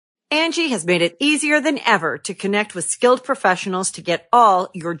Angie has made it easier than ever to connect with skilled professionals to get all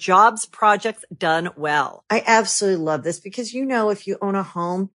your jobs projects done well. I absolutely love this because, if you own a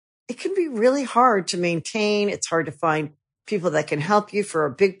home, it can be really hard to maintain. It's hard to find people that can help you for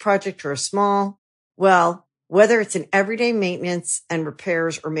a big project or a small. Well, whether it's in everyday maintenance and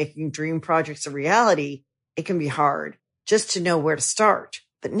repairs or making dream projects a reality, it can be hard just to know where to start.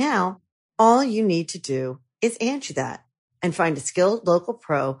 But now all you need to do is Angie that and find a skilled local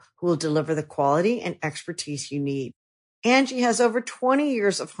pro who will deliver the quality and expertise you need. Angie has over 20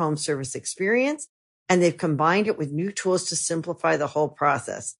 years of home service experience, and they've combined it with new tools to simplify the whole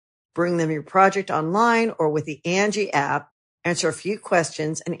process. Bring them your project online or with the Angie app, answer a few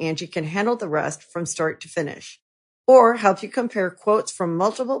questions, and Angie can handle the rest from start to finish. Or help you compare quotes from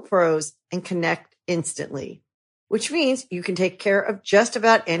multiple pros and connect instantly, which means you can take care of just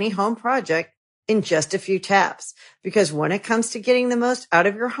about any home project in just a few taps. Because when it comes to getting the most out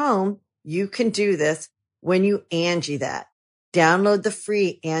of your home, you can do this when you Angie that. Download the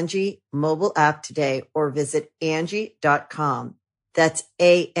free Angie mobile app today or visit Angie.com. That's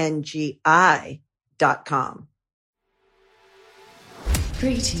ANGI.com.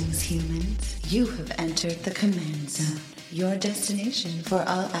 Greetings, humans. You have entered the Command Zone, your destination for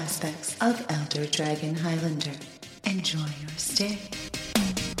all aspects of Elder Dragon Highlander. Enjoy your stay.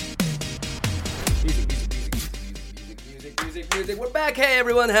 Music. We're back. Hey,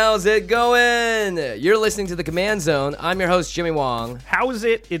 everyone. How's it going? You're listening to The Command Zone. I'm your host, Jimmy Wong. How's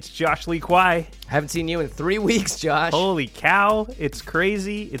it? It's Josh Lee Kwai. Haven't seen you in 3 weeks, Josh. Holy cow. It's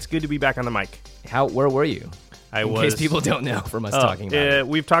crazy. It's good to be back on the mic. Where were you? In case people don't know from us talking about it.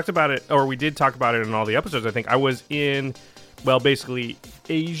 We've talked about it, or we did talk about it in all the episodes, I think. I was in, basically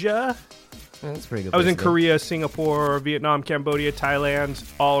Asia. Yeah, that's pretty good. I was in Korea, Singapore, Vietnam, Cambodia, Thailand,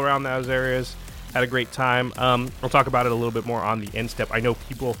 all around those areas. Had a great time. We'll talk about it a little bit more on the end step. I know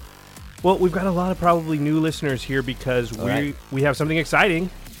people... Well, we've got a lot of probably new listeners here because we have something exciting.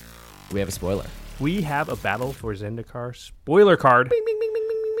 We have a spoiler. We have a Battle for Zendikar spoiler card. Bing, bing, bing, bing,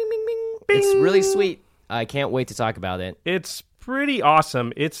 bing, bing, bing, bing. Bing. It's really sweet. I can't wait to talk about it. It's pretty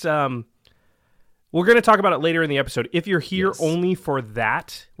awesome. It's we're going to talk about it later in the episode. If you're here only for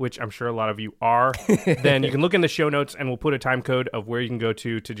that, which I'm sure a lot of you are, then you can look in the show notes and we'll put a time code of where you can go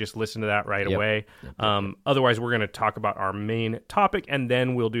to just listen to that right away. Otherwise, we're going to talk about our main topic and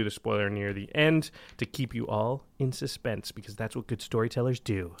then we'll do the spoiler near the end to keep you all in suspense because that's what good storytellers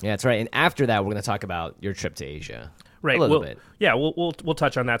do. Yeah, that's right. And after that, we're going to talk about your trip to Asia. Right, a little bit. Yeah, we'll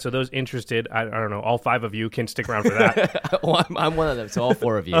touch on that. So those interested, I don't know, all 5 of you can stick around for that. Well, I'm one of them, so all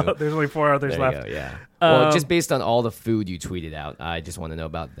 4 of you. There's only 4 others left. Go, yeah. Well, just based on all the food you tweeted out, I just want to know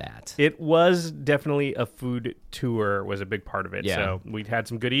about that. It was definitely a food tour was a big part of it. Yeah. So we had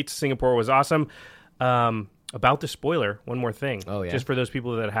some good eats. Singapore was awesome. About the spoiler, one more thing. Oh, yeah. Just for those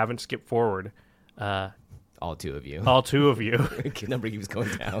people that haven't skipped forward. All 2 of you. All 2 of you. The number keeps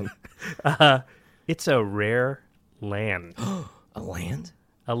going down. It's a rare land. A land?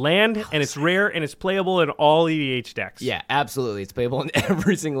 A land, and it's rare, and it's playable in all EDH decks. Yeah, absolutely. It's playable in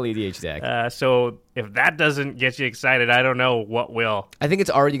every single EDH deck. So if that doesn't get you excited, I don't know what will. I think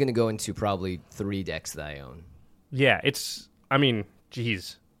it's already going to go into probably 3 decks that I own. Yeah,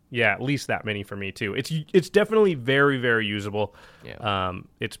 geez. Yeah, at least that many for me, too. It's definitely very, very usable. Yeah.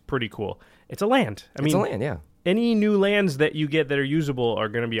 It's pretty cool. It's a land. It's a land, yeah. Any new lands that you get that are usable are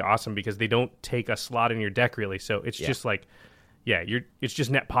going to be awesome because they don't take a slot in your deck, really. So it's just like... Yeah, it's just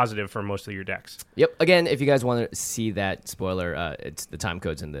net positive for most of your decks. Yep. Again, if you guys want to see that spoiler, it's the time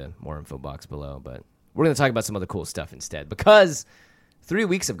code's in the more info box below. But we're going to talk about some other cool stuff instead because 3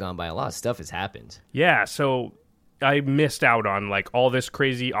 weeks have gone by. A lot of stuff has happened. Yeah, so I missed out on like all this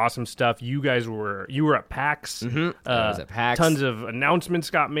crazy, awesome stuff. You were at PAX. Mm-hmm. I was at PAX. Tons of announcements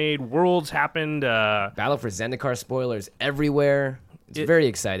got made. Worlds happened. Battle for Zendikar spoilers everywhere. It's very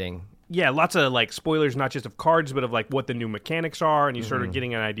exciting. Yeah, lots of like spoilers, not just of cards, but of like what the new mechanics are, and you sort of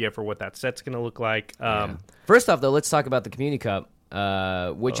getting an idea for what that set's going to look like. First off, though, let's talk about the Community Cup,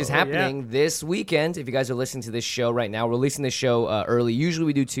 which is happening this weekend. If you guys are listening to this show right now, we're releasing this show early. Usually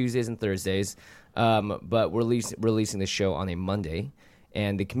we do Tuesdays and Thursdays, but we're releasing this show on a Monday.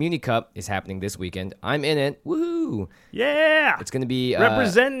 And the Community Cup is happening this weekend. I'm in it. Woohoo! Yeah! It's going to be...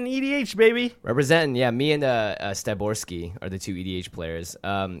 representing EDH, baby! Representing, yeah. Me and Staborski are the 2 EDH players.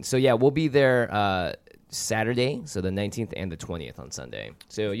 So, yeah, we'll be there Saturday, so the 19th and the 20th on Sunday.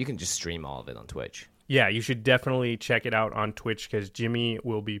 So you can just stream all of it on Twitch. Yeah, you should definitely check it out on Twitch because Jimmy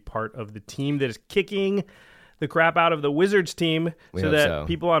will be part of the team that is kicking the crap out of the Wizards team so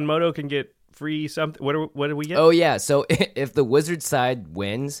people on Moto can get... free something. What do we get? Oh, yeah. So if the Wizard side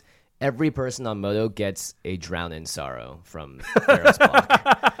wins, every person on Moto gets a Drown in Sorrow from Pharaoh's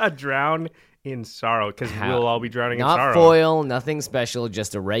Block. Drown in sorrow, because we'll all be drowning in sorrow. Not foil, nothing special,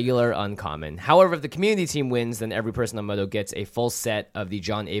 just a regular uncommon. However, if the community team wins, then every person on Moto gets a full set of the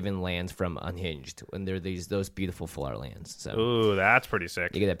John Avon lands from Unhinged, when they're those beautiful floor lands. So, ooh, that's pretty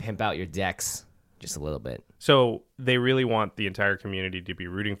sick. You get to pimp out your decks just a little bit. So they really want the entire community to be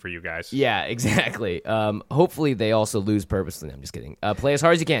rooting for you guys. Yeah, exactly. Hopefully they also lose purposely. I'm just kidding. Play as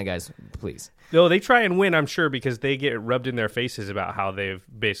hard as you can, guys, please. No, they try and win, I'm sure, because they get rubbed in their faces about how they've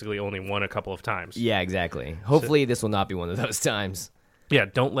basically only won a couple of times. Yeah, exactly. Hopefully this will not be one of those times. Yeah,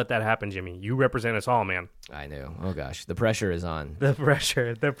 don't let that happen, Jimmy. You represent us all, man. I know. Oh, gosh. The pressure is on. The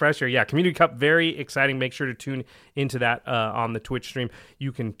pressure. Yeah, Community Cup, very exciting. Make sure to tune into that on the Twitch stream.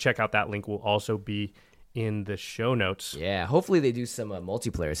 You can check out that link. Will also be in the show notes. Yeah, hopefully they do some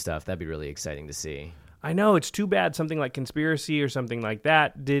multiplayer stuff. That'd be really exciting to see. I know, it's too bad something like Conspiracy or something like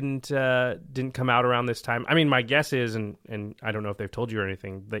that didn't come out around this time. I mean, my guess is, and I don't know if they've told you or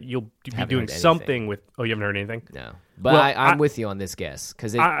anything, that you'll be doing something with... Oh, you haven't heard anything? No. But well, I'm with you on this guess.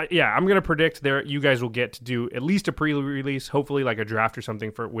 Yeah, I'm going to predict you guys will get to do at least a pre-release, hopefully like a draft or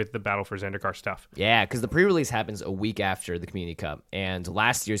something with the Battle for Zendikar stuff. Yeah, because the pre-release happens a week after the Community Cup. And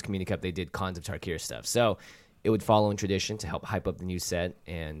last year's Community Cup, they did Khans of Tarkir stuff. So it would follow in tradition to help hype up the new set.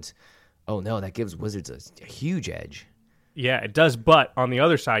 And... oh, no, that gives Wizards a huge edge. Yeah, it does. But on the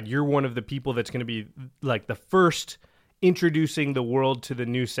other side, you're one of the people that's going to be like the first introducing the world to the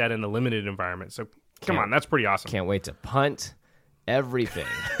new set in the limited environment. So come on, that's pretty awesome. Can't wait to punt everything.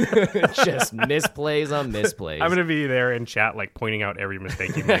 Just misplays on misplays. I'm going to be there in chat, like pointing out every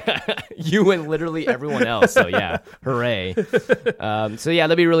mistake you make. You and literally everyone else. So yeah, hooray. So yeah,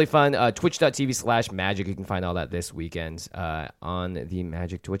 that'll be really fun. Twitch.tv/Magic. You can find all that this weekend on the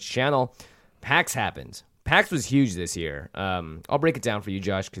Magic Twitch channel. PAX happened. PAX was huge this year. I'll break it down for you,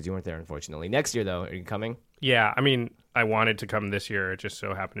 Josh, because you weren't there, unfortunately. Next year, though, are you coming? Yeah, I mean, I wanted to come this year. It just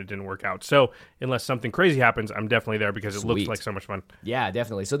so happened it didn't work out. So unless something crazy happens, I'm definitely there because it looks like so much fun. Yeah,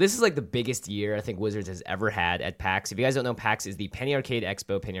 definitely. So this is like the biggest year I think Wizards has ever had at PAX. If you guys don't know, PAX is the Penny Arcade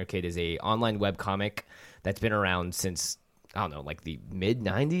Expo. Penny Arcade is a online webcomic that's been around since... I don't know, like the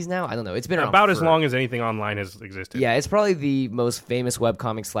mid-90s now? I don't know. It's been around about as long as anything online has existed. Yeah, it's probably the most famous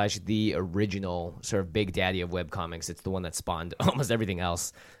webcomic / the original sort of big daddy of webcomics. It's the one that spawned almost everything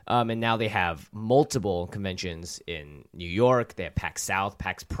else. And now they have multiple conventions in New York. They have PAX South.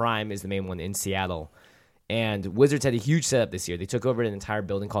 PAX Prime is the main one in Seattle. And Wizards had a huge setup this year. They took over an entire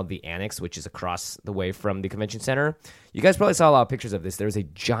building called the Annex, which is across the way from the convention center. You guys probably saw a lot of pictures of this. There was a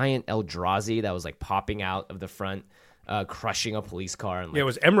giant Eldrazi that was like popping out of the front, crushing a police car. And, like, yeah, it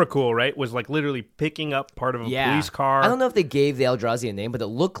was Emrakul, right? Was like literally picking up part of a police car. I don't know if they gave the Eldrazi a name, but it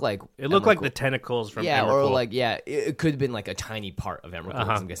looked like the tentacles from Emrakul. Or like it could have been like a tiny part of Emrakul.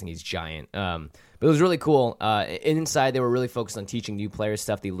 I'm guessing he's giant. But it was really cool. Inside, they were really focused on teaching new players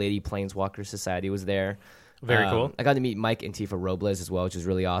stuff. The Lady Planeswalker Society was there. Very cool. I got to meet Mike and Tifa Robles as well, which was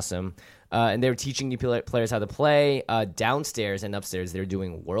really awesome. And they were teaching new players how to play. Downstairs and upstairs, they're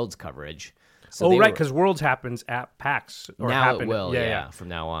doing Worlds coverage. So right, because Worlds happens at PAX. It will, from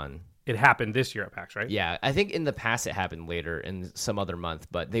now on. It happened this year at PAX, right? Yeah, I think in the past it happened later in some other month,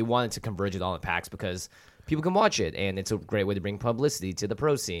 but they wanted to converge it all at PAX because people can watch it, and it's a great way to bring publicity to the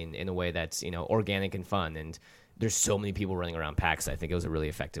pro scene in a way that's, organic and fun, and there's so many people running around PAX. I think it was a really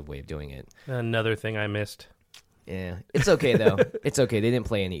effective way of doing it. Another thing I missed. Yeah, it's okay though. It's okay. They didn't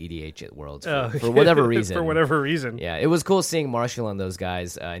play any EDH at Worlds for whatever reason. For whatever reason. Yeah, it was cool seeing Marshall and those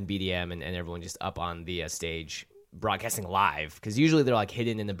guys and BDM and everyone just up on the stage broadcasting live, because usually they're like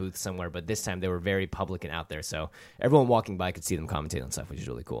hidden in the booth somewhere, but this time they were very public and out there, so everyone walking by could see them commentate on stuff, which is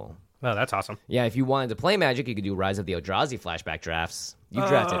really cool. Oh, that's awesome. Yeah, if you wanted to play Magic, you could do Rise of the Eldrazi flashback drafts. You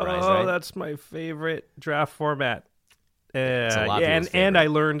drafted Rise, right? Oh, that's my favorite draft format. And I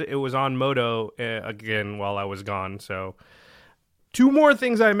learned it was on Moto again while I was gone. So, 2 more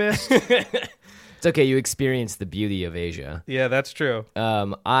things I missed. It's okay. You experienced the beauty of Asia. Yeah, that's true.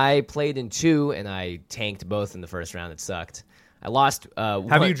 I played in 2, and I tanked both in the first round. It sucked. I lost.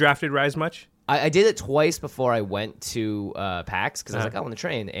 Have you drafted Rise much? I did it twice before I went to PAX, because I was like, I'm on the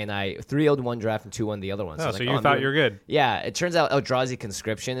train, and I 3-0'd one draft and 2-1 the other one. So you thought you were good. Yeah, it turns out Eldrazi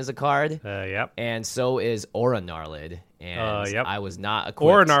Conscription is a card. Yep. And so is Aura Gnarlid. And yep. I was not equipped.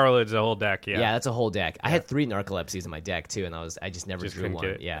 Aura Gnarlid's a whole deck, yeah. Yeah, that's a whole deck. I had 3 Narcolepsies in my deck, too, and I just never drew one.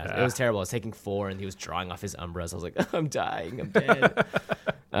 It was terrible. I was taking 4, and he was drawing off his Umbras. I was like, I'm dying. I'm dead.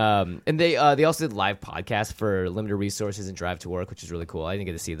 And they also did live podcasts for Limited Resources and Drive to Work, which is really cool. I didn't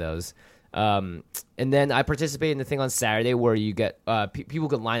get to see those. And then I participated in the thing on Saturday where you get people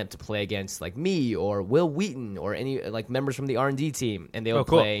could line up to play against like me or Will Wheaton or any like members from the R&D team, and they would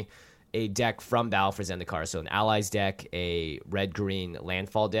play a deck from Battle for Zendikar. So an Allies deck, a red-green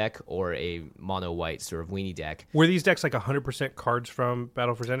landfall deck, or a mono-white sort of weenie deck. Were these decks like 100% cards from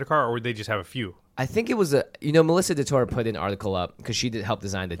Battle for Zendikar, or would they just have a few? I think it was Melissa DeTore put an article up because she did help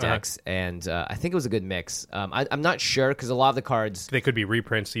design the decks, and I think it was a good mix. I'm not sure because a lot of the cards... They could be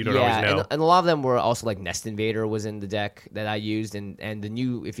reprints, so you don't always know. And a lot of them were also like Nest Invader was in the deck that I used, and the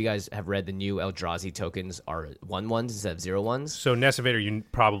new, if you guys have read, the new Eldrazi tokens are 1/1s instead of 0/1s. So Nest Invader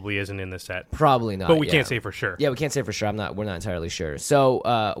probably isn't in the set. Probably not. But we can't say for sure. Yeah, we can't say for sure. We're not entirely sure.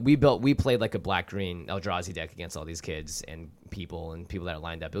 So we played like a black-green Eldrazi deck against all these kids and people that are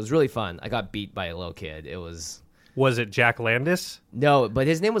lined up. It was really fun. I got beat by a little kid. It was... Was it Jack Landis? No, but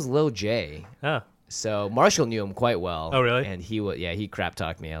his name was Lil J. Oh. So Marshall knew him quite well. Oh, really? And he crap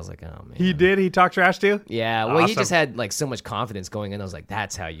talked me. I was like, oh man. He did? He talked trash to you? Yeah. Well, He just had like so much confidence going in. I was like,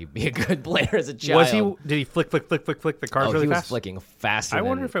 that's how you be a good player as a child. Did he flick the cards really fast? He was flicking faster. I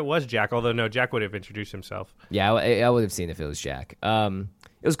wonder if it was Jack, although no, Jack would have introduced himself. Yeah, I would have seen if it was Jack.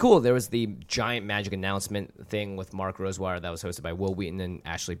 It was cool. There was the giant Magic announcement thing with Mark Rosewire that was hosted by Will Wheaton and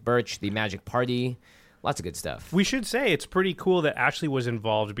Ashley Birch. The Magic Party. Lots of good stuff. We should say it's pretty cool that Ashley was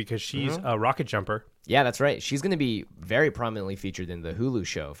involved because she's a rocket jumper. Yeah, that's right. She's going to be very prominently featured in the Hulu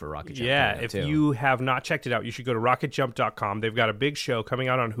show for Rocket Jump. Yeah, if you have not checked it out, you should go to rocketjump.com. They've got a big show coming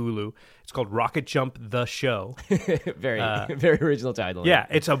out on Hulu. It's called Rocket Jump The Show. Very original title. Yeah,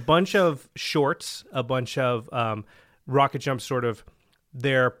 it's a bunch of shorts, a bunch of Rocket Jump sort of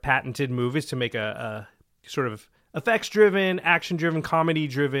their patented movies to make a sort of effects-driven, action-driven,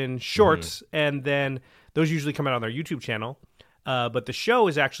 comedy-driven shorts, and then those usually come out on their YouTube channel. But the show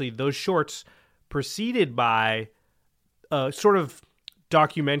is actually those shorts preceded by a sort of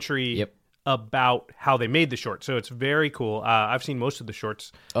documentary about how they made the short. So it's very cool. I've seen most of the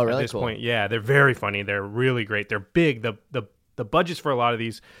shorts at this point. Yeah, they're very funny. They're really great. They're big. The budgets for a lot of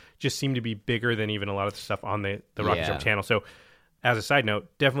these just seem to be bigger than even a lot of the stuff on the Rocket Jump channel. So as a side note,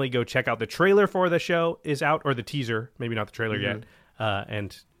 definitely go check out the trailer for the show is out, or the teaser, maybe not the trailer yet.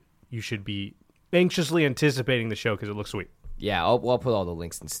 And you should be anxiously anticipating the show because it looks sweet. Yeah, I'll put all the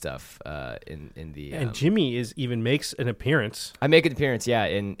links and stuff in the... And Jimmy makes an appearance. I make an appearance,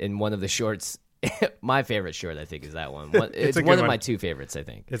 in one of the shorts. My favorite short, I think, is that one. It's one of my two favorites, I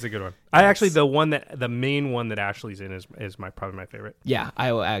think. It's a good one. I actually, the main one that Ashley's in is probably my favorite. Yeah,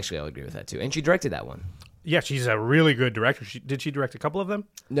 I'll agree with that too. And she directed that one. Yeah, she's a really good director. Did she direct a couple of them?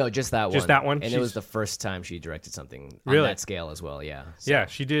 No, just that one. Just that one? And it was the first time she directed something on that scale as well, yeah. So. Yeah,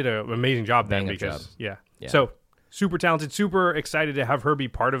 she did an amazing job then because, yeah. So, super talented, super excited to have her be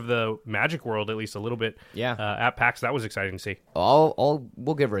part of the Magic world, at least a little bit. Yeah. At PAX, that was exciting to see.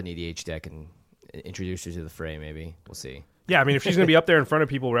 We'll give her an EDH deck and introduce her to the fray, maybe. We'll see. Yeah, I mean, if she's going to be up there in front of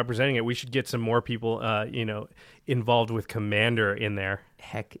people representing it, we should get some more people, involved with Commander in there.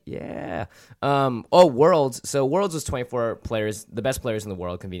 Heck yeah. Worlds. So Worlds was 24 players, the best players in the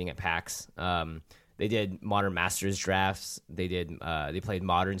world convening at PAX. They did Modern Masters drafts. They played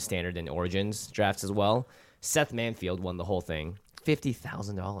Modern, Standard, and Origins drafts as well. Seth Manfield won the whole thing.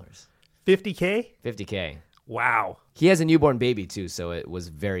 $50,000. $50K? $50K. Wow. He has a newborn baby too, so it was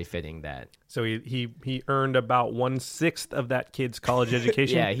very fitting that. So he earned about 1/6 of that kid's college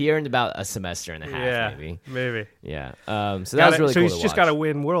education. Yeah, he earned about a semester and a half, maybe. Yeah. So that was really cool. So he's just got to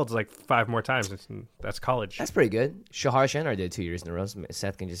win Worlds like 5 more times. That's college. That's pretty good. Shahar Shenar did 2 years in a row.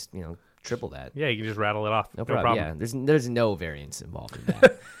 Seth can just triple that. Yeah, you can just rattle it off. No problem. Yeah, there's no variance involved in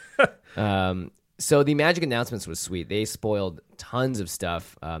that. So the Magic announcements was sweet. They spoiled tons of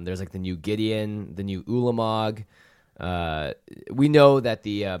stuff. There's like the new Gideon, the new Ulamog. We know that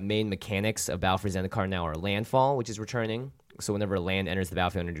the main mechanics of Battle for Zendikar now are Landfall, which is returning. So whenever a land enters the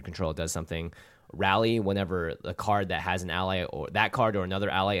battlefield under your control, it does something. Rally, whenever a card that has an ally or that card or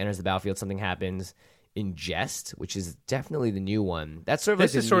another ally enters the battlefield, something happens. Ingest, which is definitely the new one. That's sort of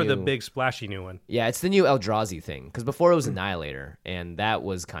this is sort of the big splashy new one. Yeah, it's the new Eldrazi thing because before it was Annihilator, and that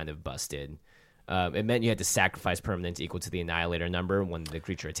was kind of busted. It meant you had to sacrifice permanents equal to the Annihilator number when the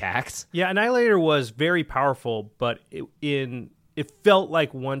creature attacked. Yeah, Annihilator was very powerful, but it felt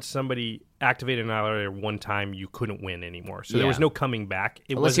like once somebody activated Annihilator one time, you couldn't win anymore. So there was no coming back.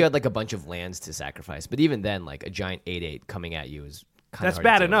 Unless you had like a bunch of lands to sacrifice. But even then, like a giant 8/8 coming at you is kind of hard.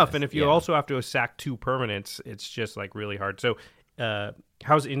 That's bad enough. And if you also have to sack 2 permanents, it's just like really hard. So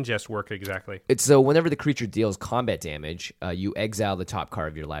how's Ingest work exactly? It's so whenever the creature deals combat damage, you exile the top card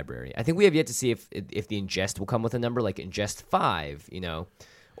of your library. I think we have yet to see if the Ingest will come with a number like Ingest 5,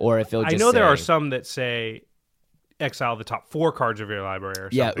 or if it'll just there are some that say exile the top 4 cards of your library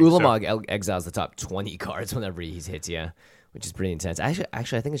or something. Yeah, Ulamog exiles the top 20 cards whenever he hits you, which is pretty intense. Actually,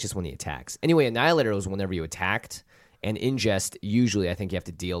 I think it's just when he attacks. Anyway, Annihilator was whenever you attacked, And ingest, usually I think you have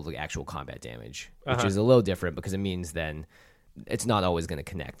to deal the actual combat damage, which is a little different because it means then it's not always going to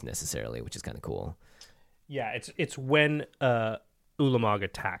connect necessarily, which is kind of cool. Yeah, it's when Ulamog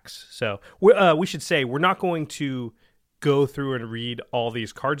attacks. So we should say we're not going to go through and read all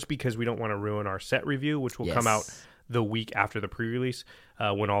these cards because we don't want to ruin our set review, which will come out the week after the pre-release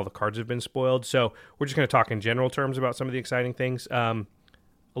when all the cards have been spoiled. So we're just going to talk in general terms about some of the exciting things. A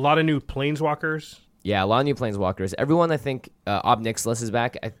lot of new Planeswalkers. Yeah, a lot of new Planeswalkers. Everyone, I think, Obnixilis is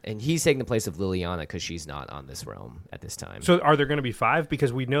back, and he's taking the place of Liliana because she's not on this realm at this time. So are there going to be 5?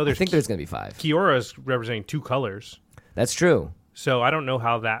 Because we know I think there's going to be 5. Kiora's representing 2 colors. That's true. So I don't know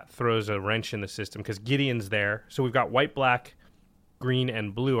how that throws a wrench in the system because Gideon's there. So we've got white, black, green,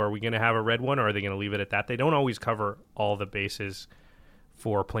 and blue. Are we going to have a red one, or are they going to leave it at that? They don't always cover all the bases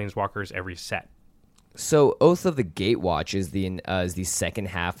for Planeswalkers every set. So Oath of the Gatewatch is the second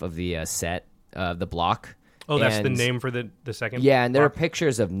half of the set, the block. Oh, that's the name for the second? Yeah, and there are block?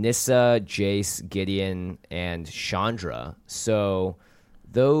 pictures of Nissa, Jace, Gideon, and Chandra. So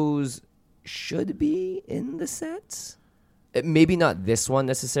those should be in the sets. Maybe not this one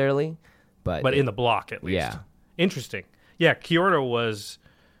necessarily, but in the block at least. Yeah. Interesting. Yeah, Kiora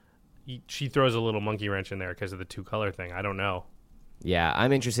she throws a little monkey wrench in there because of the 2-color thing. I don't know. Yeah,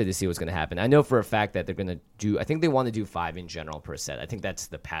 I'm interested to see what's going to happen. I know for a fact that they're going to do, I think they want to do 5 in general per set. I think that's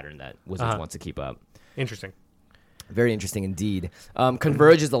the pattern that Wizards wants to keep up. Interesting. Very interesting indeed.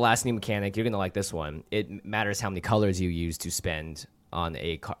 Converge is the last new mechanic. You're going to like this one. It matters how many colors you use to spend on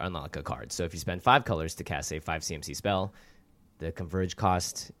a card. So if you spend 5 colors to cast a 5 CMC spell, the Converge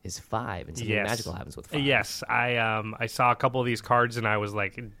cost is 5, and something magical happens with 5. Yes, I saw a couple of these cards, and I was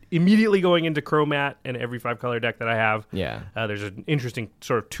like immediately going into Chromat and every 5-color deck that I have. Yeah. There's an interesting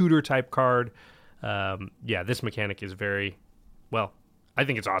sort of tutor type card. This mechanic is very, well, I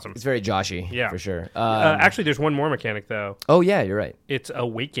think it's awesome. It's very Joshy, for sure. Actually, there's one more mechanic, though. Oh, yeah, you're right. It's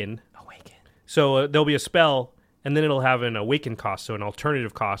Awaken. So there'll be a spell, and then it'll have an Awaken cost, so an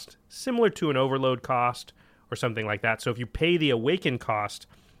alternative cost, similar to an Overload cost, or something like that. So if you pay the Awaken cost,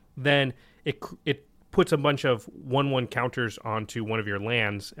 then it puts a bunch of 1/1 counters onto one of your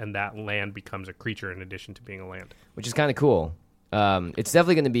lands, and that land becomes a creature in addition to being a land. Which is kind of cool. It's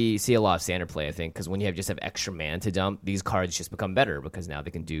definitely going to see a lot of standard play, I think, because when you just have extra mana to dump, these cards just become better because now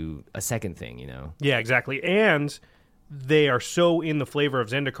they can do a second thing, you know? Yeah, exactly. And they are so in the flavor of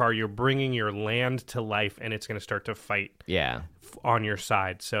Zendikar, you're bringing your land to life, and it's going to start to fight on your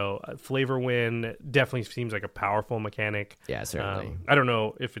side. So Flavor Win definitely seems like a powerful mechanic. Yeah, certainly. I don't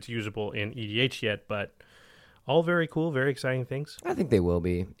know if it's usable in EDH yet, but all very cool, very exciting things. I think they will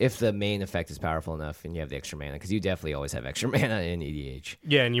be, if the main effect is powerful enough and you have the extra mana, because you definitely always have extra mana in EDH.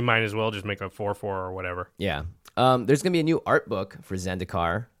 Yeah, and you might as well just make a 4/4 or whatever. Yeah. There's going to be a new art book for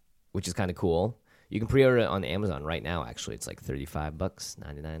Zendikar, which is kind of cool. You can pre-order it on Amazon right now, actually. It's like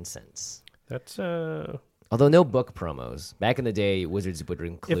 $35.99. That's, Although no book promos. Back in the day, Wizards would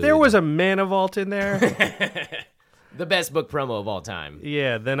include... If there was a Mana Vault in there... the best book promo of all time.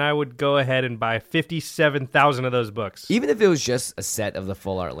 Yeah, then I would go ahead and buy 57,000 of those books. Even if it was just a set of the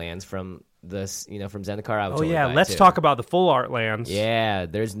full art lands from this, from Zendikar, I would totally buy it let's too. talk about the full art lands. Yeah,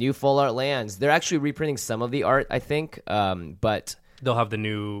 there's new full art lands. They're actually reprinting some of the art, I think, but... They'll have the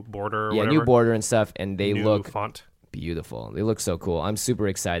new border or whatever. New border and stuff, and they look font. Beautiful. They look so cool. I'm super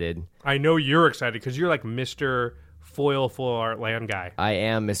excited. I know you're excited because you're like Mr. Foil full art land guy. I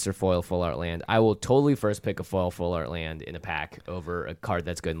am Mr. Foil full art land. I will totally first pick a foil full art land in a pack over a card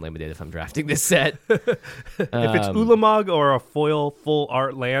that's good and limited if I'm drafting this set. If it's Ulamog or a foil full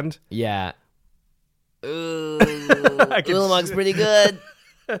art land. Yeah. Ooh, Ulamog's pretty good.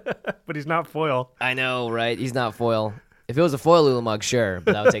 But he's not foil. I know, right? He's not foil. If it was a foil Ulamog, sure,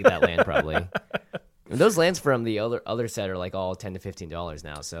 but I would take that land probably. And those lands from the other set are like all $10 to $15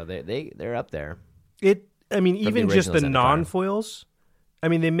 now, so they're up there. Even just the non-foils.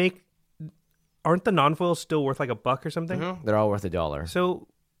 Aren't the non-foils still worth like $1 or something? Mm-hmm. They're all worth $1. So,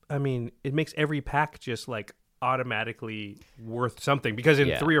 it makes every pack just like automatically worth something because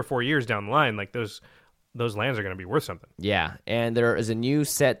in 3 or 4 years down the line, like those lands are going to be worth something. Yeah, and there is a new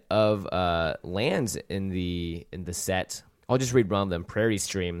set of lands in the set. I'll just read one of them. Prairie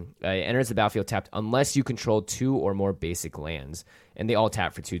Stream enters the battlefield tapped unless you control 2 or more basic lands, and they all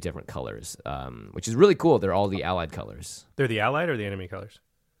tap for 2 different colors, which is really cool. They're all the allied colors. They're the allied or the enemy colors?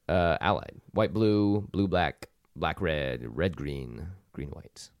 Allied. White, blue, blue, black, black, red, red, green, green,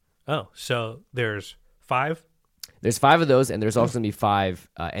 white. Oh, so there's 5? There's 5 of those, and there's also going to be 5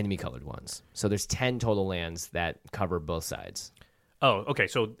 enemy-colored ones. So there's 10 total lands that cover both sides. Oh, okay.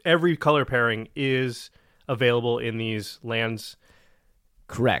 So every color pairing is available in these lands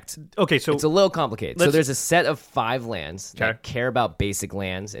Correct. Okay, so it's a little complicated. So there's a set of 5 lands that care about basic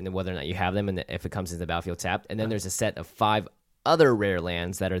lands and whether or not you have them and if it comes into the battlefield tapped. And then there's a set of 5 other rare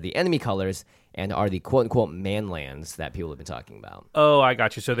lands that are the enemy colors and are the quote-unquote man lands that people have been talking about. Oh, I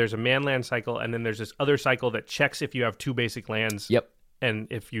got you. So there's a man land cycle, and then there's this other cycle that checks if you have 2 basic lands. Yep. And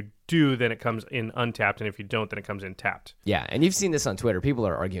if you do, then it comes in untapped, and if you don't, then it comes in tapped. Yeah, and you've seen this on Twitter. People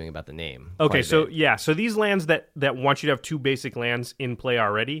are arguing about the name. Okay, so so these lands that want you to have 2 basic lands in play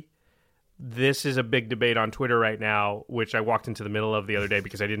already, this is a big debate on Twitter right now, which I walked into the middle of the other day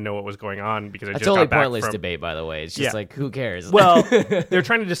because I didn't know what was going on because I just totally got back pointless from... debate, by the way. It's just like, who cares? Well, they're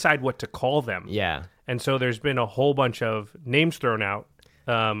trying to decide what to call them. Yeah. And so there's been a whole bunch of names thrown out.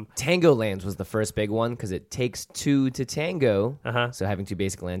 Tango lands was the first big one because it takes 2 to tango, so having 2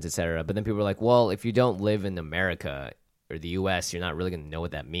 basic lands, etc. But then people were like, well, if you don't live in America or the U.S., you're not really going to know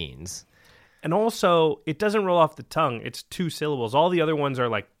what that means. And also, it doesn't roll off the tongue. It's 2 syllables. All the other ones are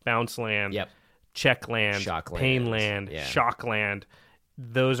like bounce land, check land, shock pain lands. land, shock land.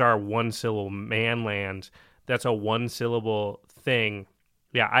 Those are 1-syllable man lands. That's a 1-syllable thing.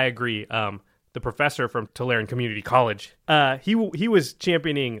 Yeah, I agree. The professor from Tulare Community College, he was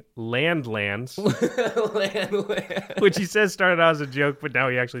championing lands, which he says started out as a joke, but now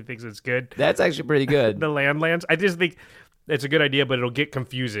he actually thinks it's good. That's actually pretty good. The lands. I just think it's a good idea, but it'll get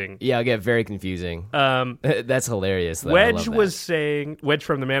confusing. Yeah, it'll get very confusing. That's hilarious. Though. Wedge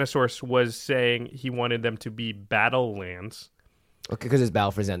from the Manosaurus was saying he wanted them to be battle lands. Okay, because it's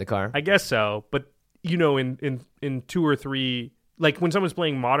Battle for Zendikar. I guess so, but in 2 or 3. Like, when someone's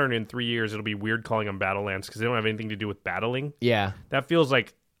playing Modern in 3 years, it'll be weird calling them battle lands because they don't have anything to do with battling. Yeah. That feels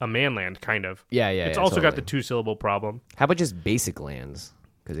like a man land, kind of. Yeah. It's also got the 2-syllable problem. How about just basic lands?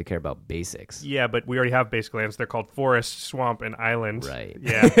 Because they care about basics. Yeah, but we already have basic lands. They're called forest, swamp, and island. Right.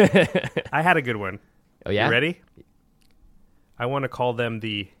 Yeah. I had a good one. Oh, yeah? You ready? I want to call them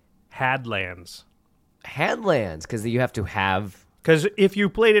the Hadlands. Hadlands, because you have to have... Because if you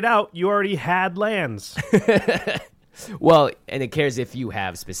played it out, you already had lands. Well, and it cares if you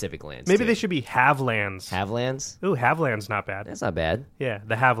have specific lands. Maybe they should be have-lands. Have-lands? Ooh, have-lands, not bad. That's not bad. Yeah,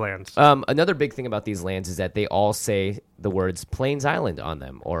 the have-lands. Another big thing about these lands is that they all say the words Plains Island on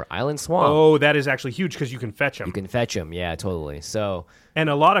them or Island Swamp. Oh, that is actually huge because you can fetch them. You can fetch them, yeah, totally. So, and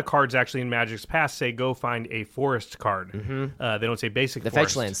a lot of cards actually in Magic's Past say go find a forest card. They don't say basic forest. The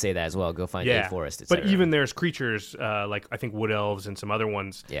fetch lands say that as well. Go find a forest, etc. But even there's creatures like I think wood elves and some other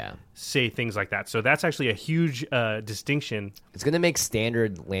ones say things like that. So that's actually a huge distinction. It's going to make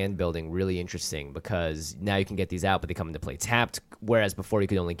standard land building really interesting because now you can get these out, but they come into play tapped, whereas before you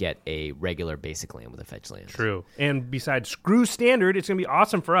could only get a regular basic land with a fetch land. True. And besides screw standard, it's going to be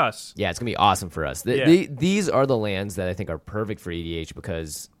awesome for us. Yeah, it's going to be awesome for us. These are the lands that I think are perfect for EDH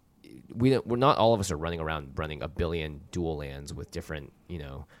because we're not all of us are running around running a billion dual lands with different,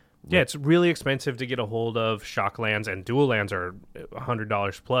 Yeah, it's really expensive to get a hold of. Shock lands and dual lands are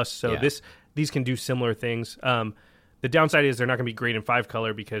 $100 plus. So these can do similar things. The downside is they're not going to be great in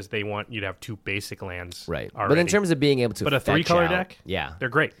 5-color because they want you to have 2 basic lands. Right. Already. But in terms of being able to But a fetch 3-color out, deck? Yeah. They're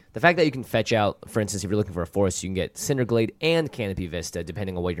great. The fact that you can fetch out, for instance, if you're looking for a forest, you can get Cinderglade and Canopy Vista,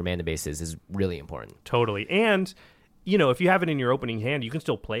 depending on what your mana base is really important. Totally. And, if you have it in your opening hand, you can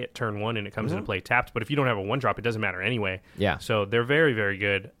still play it turn 1 and it comes into play tapped. But if you don't have a 1-drop, it doesn't matter anyway. Yeah. So they're very, very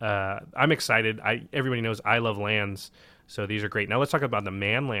good. I'm excited. Everybody knows I love lands. So these are great. Now let's talk about the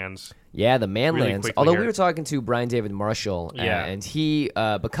man lands. Yeah, the man really lands. Although we were talking to Brian David Marshall, and he,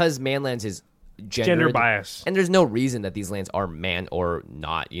 because man lands is gender bias, and there's no reason that these lands are man or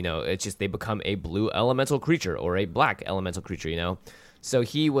not. It's just they become a blue elemental creature or a black elemental creature. So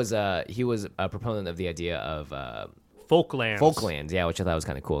he was a proponent of the idea of folklands, yeah, which I thought was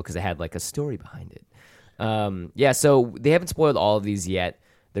kind of cool because it had like a story behind it. So they haven't spoiled all of these yet.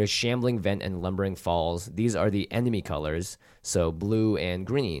 There's Shambling Vent and Lumbering Falls. These are the enemy colors, so blue and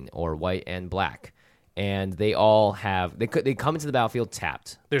green or white and black. And they all have they come into the battlefield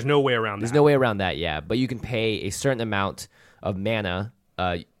tapped. There's no way around that. There's no way around that, yeah. But you can pay a certain amount of mana.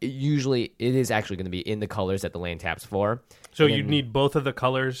 Usually it is actually going to be in the colors that the land taps for. So you need both of the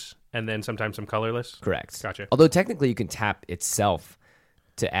colors and then sometimes some colorless? Correct. Gotcha. Although technically you can tap itself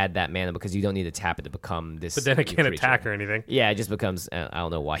to add that mana because you don't need to tap it to become this. But then it can't creature. attack or anything. Yeah, it just becomes. I don't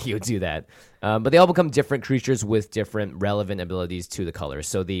know why you would do that. But they all become different creatures with different relevant abilities to the colors.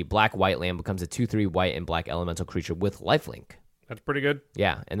 So the black-white land becomes a 2/3 white and black elemental creature with lifelink. That's pretty good.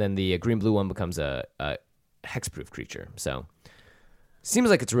 Yeah, and then the green-blue one becomes a hexproof creature. So seems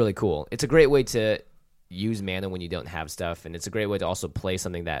like it's really cool. It's a great way to use mana when you don't have stuff, and it's a great way to also play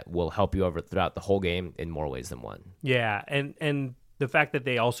something that will help you over throughout the whole game in more ways than one. Yeah, and the fact that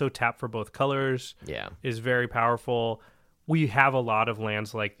they also tap for both colors is very powerful. we have a lot of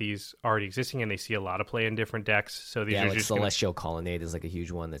lands like these already existing, and they see a lot of play in different decks. So these are like just Celestial Colonnade is like a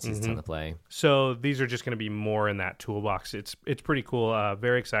huge one that sees a ton of play. So these are just going to be more in that toolbox. It's pretty cool.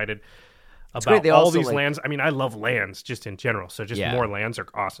 Very excited about great. They all also, these like- lands. I mean, I love lands just in general. So just Yeah. more lands are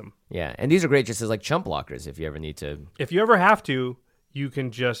awesome. Yeah, and these are great just as like chump blockers if you ever need to. If you ever have to, you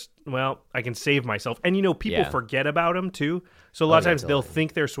can just, I can save myself. And, people Yeah. forget about them, too. So a lot of times they'll totally.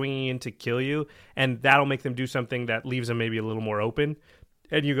 think they're swinging in to kill you, and that'll make them do something that leaves them maybe a little more open.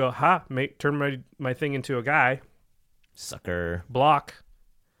 And you go, turn my thing into a guy, Sucker. block,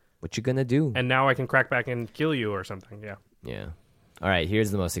 What you gonna do? and now I can crack back and kill you or something. Yeah. Yeah. All right,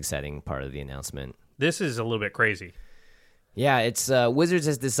 here's the most exciting part of the announcement. This is a little bit crazy. Yeah, it's Wizards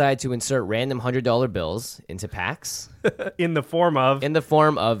has decided to insert random $100 bills into packs In the form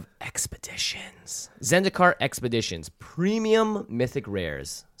of expeditions. Zendikar expeditions, premium mythic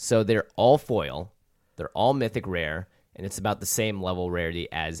rares. So they're all foil, they're all mythic rare, and it's about the same level rarity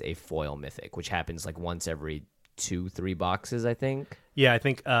as a foil mythic, which happens like once every 2-3 boxes, I think. Yeah, I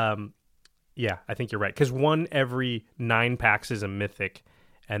think you're right. Because one every 9 packs is a mythic,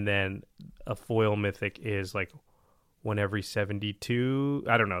 and then a foil mythic is like one every 72.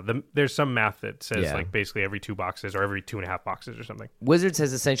 I don't know. There's some math that says like basically every 2 boxes or every 2.5 boxes or something. Wizards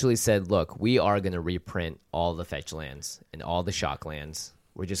has essentially said, look, we are going to reprint all the fetch lands and all the shock lands.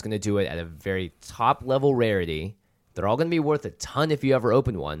 We're just going to do it at a very top level rarity. They're all going to be worth a ton if you ever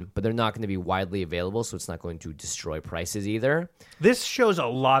open one, but they're not going to be widely available, so it's not going to destroy prices either. This shows a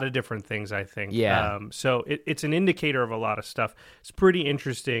lot of different things, I think. Yeah. So it's an indicator of a lot of stuff. It's pretty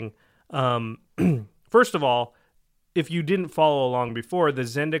interesting. First of all, if you didn't follow along before, the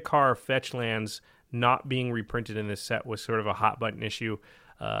Zendikar fetch lands not being reprinted in this set was sort of a hot button issue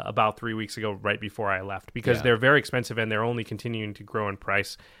about 3 weeks ago, right before I left, because they're very expensive and they're only continuing to grow in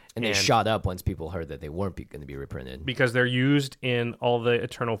price. And they shot up once people heard that they weren't going to be reprinted. Because they're used in all the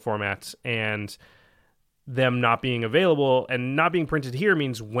Eternal formats, and them not being available and not being printed here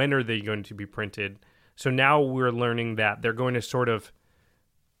means when are they going to be printed? So now we're learning that they're going to sort of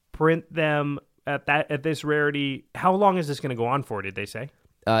print them at this rarity. How long is this going to go on for, did they say?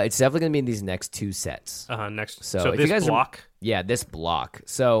 It's definitely going to be in these next 2 sets. Next. So So if this you guys block. This block.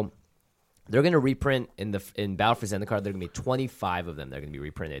 So they're going to reprint in Battle for Zendikar. There are going to be 25 of them. They're going to be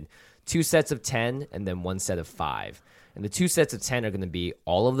reprinted. 2 sets of 10 and then 1 set of 5. And the 2 sets of 10 are going to be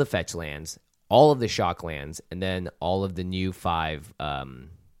all of the fetch lands, all of the shock lands, and then all of the new 5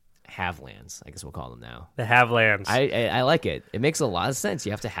 have lands. I guess we'll call them now. The have lands. I like it. It makes a lot of sense.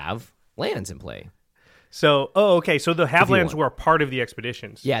 You have to have lands in play. So, okay. So the have lands want. were part of the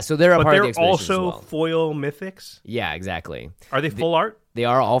expeditions. Yeah, so they're a but part they're of the expeditions also as well. foil mythics. Yeah, exactly. Are they full art? They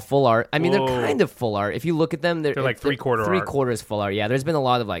are all full art. I mean, Whoa. they're kind of full art. If you look at them, they're like three-quarter art. 3/4 full art. Yeah, there's been a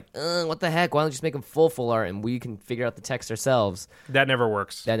lot of like, what the heck? Why don't you just make them full art and we can figure out the text ourselves? That never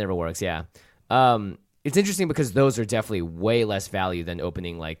works. That never works, yeah. It's interesting because those are definitely way less value than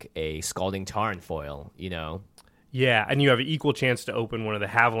opening like a Scalding Tarn foil, you know? Yeah, and you have an equal chance to open one of the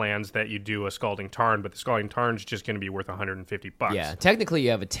have lands that you do a Scalding Tarn, but the Scalding Tarn's just going to be worth $150. Yeah, technically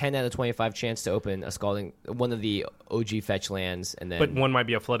you have a 10 out of 25 chance to open one of the OG fetch lands, and then But one might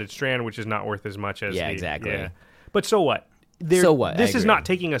be a Flooded Strand, which is not worth as much as exactly. Yeah. But so what? So what? This I is agree. not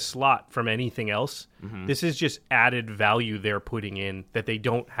taking a slot from anything else. This is just added value they're putting in that they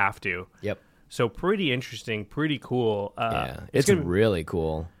don't have to. Yep. So pretty interesting, pretty cool. Yeah, it's gonna- really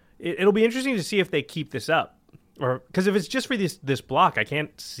cool. It'll be interesting to see if they keep this up, or because if it's just for this block, I can't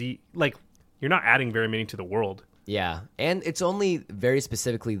see you're not adding very many to the world. Yeah, and it's only very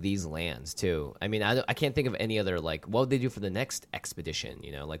specifically these lands too. I mean, I can't think of any other what would they do for the next expedition?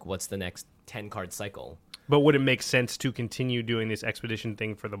 You know, what's the next 10-card cycle? But would it make sense to continue doing this expedition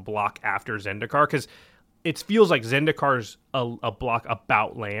thing for the block after Zendikar? Because it feels like Zendikar's a block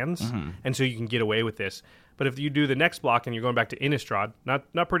about lands, and so you can get away with this. But if you do the next block and you're going back to Innistrad,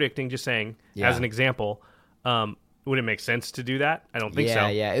 not predicting, just saying as an example, would it make sense to do that? I don't think so.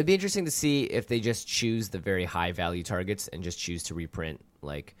 Yeah. It'd be interesting to see if they just choose the very high value targets and just choose to reprint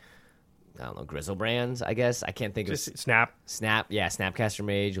I don't know, Grizzlebrands, I guess. I can't think Just of Snap. Snapcaster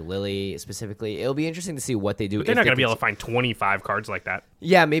Mage, Lily specifically. It'll be interesting to see what they do. But they're not going to be able to find 25 cards like that.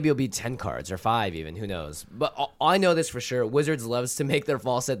 Yeah, maybe it'll be 10 cards or 5 even. Who knows? But I know this for sure. Wizards loves to make their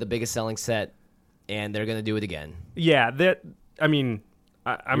fall set the biggest selling set, and they're going to do it again. Yeah, I'm You're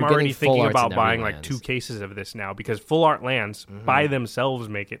already getting full thinking arts about in buying every 2 lands. cases of this now because full art lands by themselves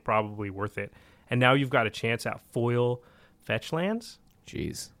make it probably worth it. And now you've got a chance at foil fetch lands,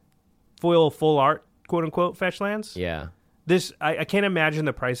 Jeez. foil full art, quote unquote, fetch lands. Yeah. This I can't imagine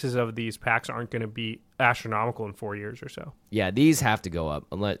the prices of these packs aren't going to be astronomical in 4 years or so. Yeah, these have to go up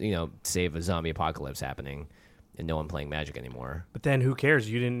unless, save a zombie apocalypse happening and no one playing Magic anymore. But then who cares?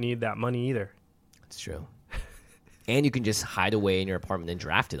 You didn't need that money either. It's true. And you can just hide away in your apartment and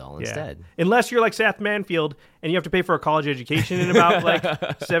draft it all instead. Unless you're like Seth Manfield and you have to pay for a college education in about like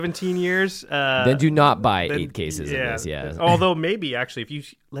 17 years. Then do not buy 8 cases of this. Yeah. Although maybe actually,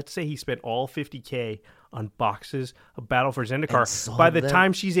 let's say he spent all $50K on boxes of Battle for Zendikar. By the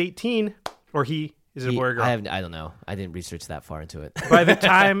time she's 18, or is it a boy or girl? I don't know. I didn't research that far into it. By the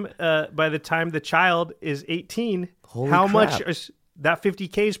time the child is 18, how much is that?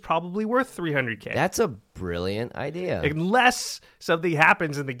 50K is probably worth 300K. That's a brilliant idea. Unless something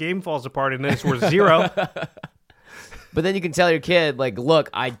happens and the game falls apart and then it's worth 0. But then you can tell your kid, like, look,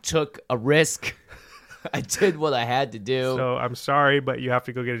 I took a risk. I did what I had to do. So I'm sorry, but you have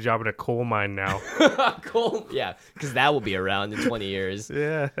to go get a job in a coal mine now. Cool. Yeah, because that will be around in 20 years.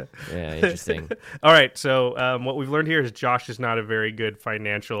 Yeah. Yeah, interesting. All right, so what we've learned here is Josh is not a very good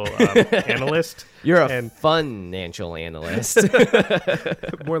financial analyst. You're a financial analyst.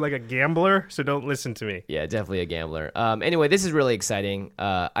 More like a gambler, so don't listen to me. Yeah, definitely a gambler. Anyway, this is really exciting.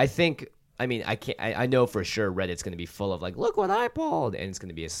 I know for sure Reddit's going to be full of like, look what I pulled, and it's going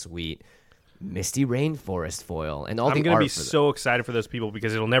to be a sweet Misty Rainforest foil and all the art. I'm going to be so excited for those people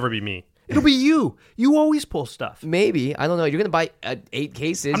because it'll never be me. It'll be you. You always pull stuff. Maybe. I don't know. You're going to buy 8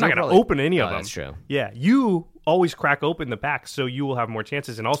 cases. I'm not going to open any of them. That's true. Yeah. You always crack open the packs, so you will have more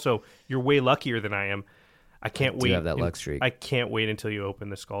chances. And also, you're way luckier than I am. I can't wait. You have that luck streak. I can't wait until you open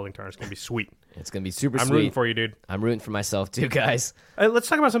the Scalding Tarn. It's going to be sweet. It's going to be super sweet. I'm rooting for you, dude. I'm rooting for myself too, guys. Let's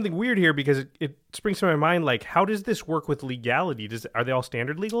talk about something weird here because it springs to my mind. Like, how does this work with legality? Are they all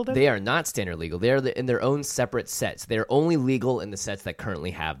standard legal then? They are not standard legal. They are in their own separate sets. They're only legal in the sets that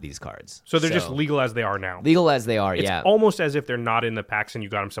currently have these cards. So they're just legal as they are now? Legal as they are, it's yeah. It's almost as if they're not in the packs and you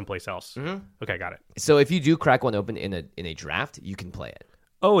got them someplace else. Mm-hmm. Okay, got it. So if you do crack one open in a draft, you can play it.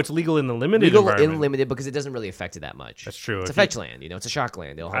 Oh, it's legal in the limited environment. Legal in limited because it doesn't really affect it that much. That's true. It's a fetch land, It's a shock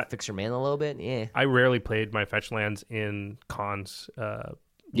land. It'll help fix your mana a little bit. Yeah. I rarely played my fetch lands in cons.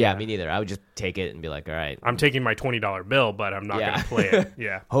 Yeah, me neither. I would just take it and be like, all right. I'm taking my $20 bill, but I'm not going to play it.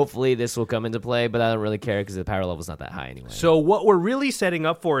 Yeah. Hopefully this will come into play, but I don't really care because the power level's not that high anyway. So what we're really setting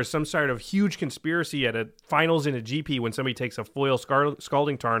up for is some sort of huge conspiracy at a finals in a GP when somebody takes a foil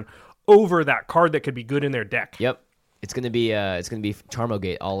Scalding Tarn over that card that could be good in their deck. Yep. It's gonna be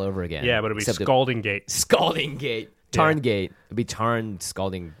Tarmogate all over again. Yeah, but it'll be Scalding Gate. Scalding Gate. Tarn Gate. It'll be Tarn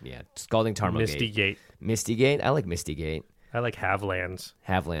Scalding. Yeah, Scalding Tarmogate. Misty Gate. Misty Gate. I like Misty Gate. I like Havelands.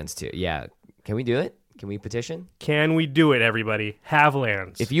 Havelands too. Yeah. Can we do it? Can we petition? Can we do it, everybody?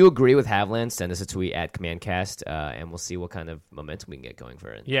 Havelands. If you agree with Havelands, send us a tweet at CommandCast, and we'll see what kind of momentum we can get going for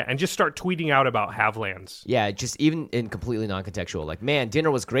it. Yeah, and just start tweeting out about Havelands. Yeah, just even in completely non-contextual. Like, man, dinner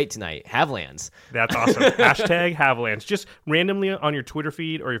was great tonight. Havelands. That's awesome. Hashtag Havelands. Just randomly on your Twitter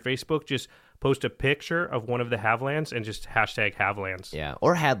feed or your Facebook, just post a picture of one of the Havelands and just hashtag Havelands. Yeah,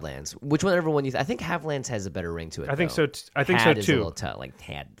 or Hadlands. Whichever one you... I think Havelands has a better ring to it, I think so, I think so, too. Like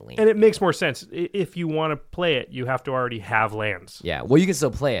Hadlands. And it makes more sense. If you want to play it, you have to already have lands. Yeah, well, you can still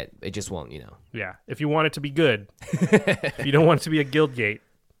play it. It just won't, Yeah, if you want it to be good. If you don't want it to be a guild gate.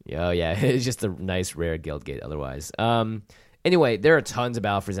 Oh, yeah, it's just a nice, rare guild gate otherwise. Anyway, there are tons of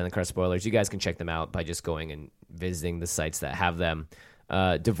Battle for Zendikar spoilers. You guys can check them out by just going and visiting the sites that have them.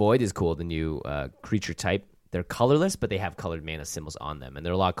 Devoid is cool, the new creature type. They're colorless, but they have colored mana symbols on them. And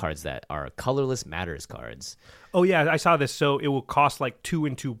there are a lot of cards that are colorless matters cards. Oh, yeah, I saw this. So it will cost like 2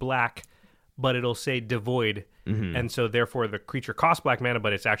 and 2 black, but it'll say Devoid. Mm-hmm. And so therefore the creature costs black mana,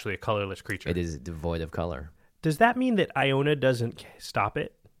 but it's actually a colorless creature. It is devoid of color. Does that mean that Iona doesn't stop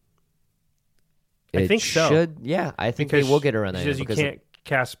it? I think so. Should, yeah, I think they will get around that. Because you can't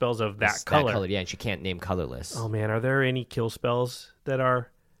cast spells of that color. Yeah, and she can't name colorless. Oh, man, are there any kill spells that are...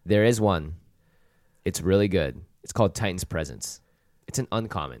 There is one. It's really good. It's called Titan's Presence. It's an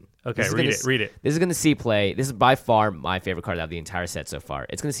uncommon. Okay, read it. This is going to see play. This is by far my favorite card out of the entire set so far.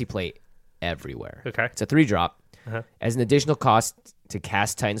 It's going to see play everywhere. Okay. It's a 3-drop. Uh-huh. As an additional cost to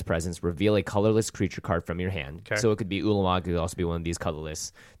cast Titan's Presence, reveal a colorless creature card from your hand. Okay. So it could be Ulamog. It could also be one of these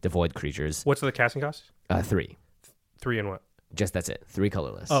colorless devoid creatures. What's the casting cost? 3. 3 and what? Just that's it. 3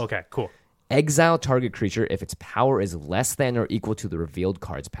 colorless. Oh, okay, cool. Exile target creature if its power is less than or equal to the revealed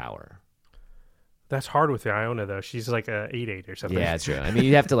card's power. That's hard with the Iona, though. She's like a 8/8 or something. Yeah, that's true. I mean,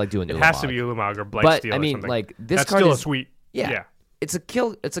 you have to do an Ulamog. It has to be Ulamog or Blightsteel or something. But, I mean, this that's card still is... a sweet... Yeah. It's a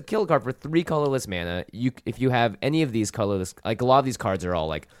kill card for 3 colorless mana. If you have any of these colorless... Like, a lot of these cards are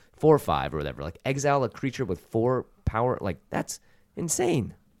all, 4 or 5 or whatever. Like, exile a creature with 4 power. That's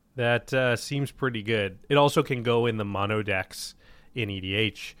insane. That seems pretty good. It also can go in the mono decks in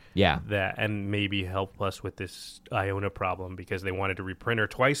EDH. Yeah. And maybe help us with this Iona problem because they wanted to reprint her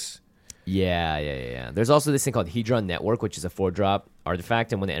twice. Yeah. There's also this thing called Hedron Network, which is a 4-drop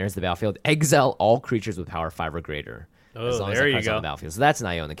artifact, and when it enters the battlefield, exile all creatures with power 5 or greater. As long as that card's on the battlefield. So that's an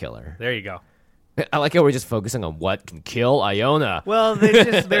Iona killer. There you go. I like how we're just focusing on what can kill Iona. Well,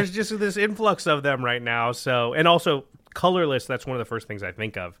 there's just this influx of them right now. So, and also colorless. That's one of the first things I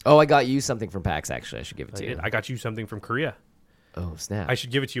think of. Oh, I got you something from PAX. Actually, I should give it to you. I got you something from Korea. Oh snap! I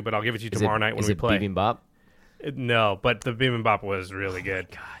should give it to you, but I'll give it to you tomorrow night when we play. Is it Bibimbap? No, but the bibimbap was really good.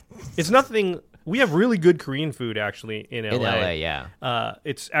 Oh, God. It's nothing. We have really good Korean food actually in LA. In LA, yeah.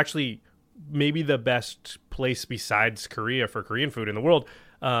 It's actually maybe the best place besides Korea for Korean food in the world.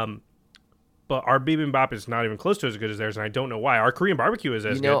 But our bibimbap is not even close to as good as theirs, and I don't know why. Our Korean barbecue is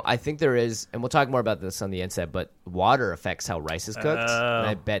as good. I think there is, and we'll talk more about this on the inset, but water affects how rice is cooked. And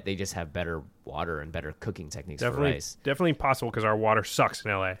I bet they just have better water and better cooking techniques for rice. Definitely possible because our water sucks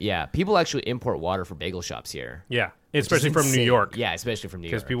in LA. Yeah, people actually import water for bagel shops here. Yeah, especially from New York. Yeah, especially from New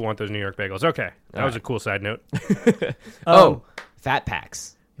York. Because people want those New York bagels. Okay, that was a cool side note. Fat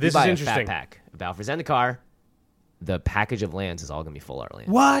packs. This is interesting. Fat pack. About for Zendikar, the package of lands is all going to be full art land.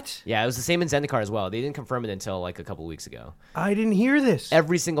 What? Yeah, it was the same in Zendikar as well. They didn't confirm it until like a couple weeks ago. I didn't hear this.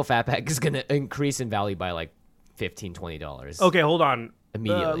 Every single fat pack is going to increase in value by like $15, $20. Okay, hold on.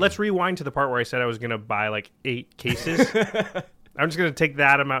 Immediately. Let's rewind to the part where I said I was going to buy like 8 cases. I'm just going to take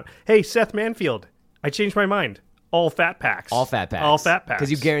that amount. Hey, Seth Manfield, I changed my mind. All fat packs. All fat packs. All fat packs.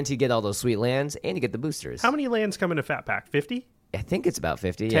 Because you guarantee get all those sweet lands and you get the boosters. How many lands come in a fat pack? 50? I think it's about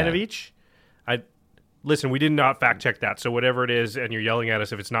 50. 10 of each? Listen, we did not fact check that, so whatever it is, and you're yelling at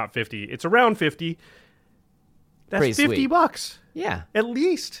us if it's not 50, it's around 50. That's Pretty $50 bucks. Yeah. At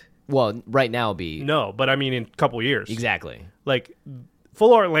least. Well, right now it'll be... No, but I mean in a couple years. Exactly. Like,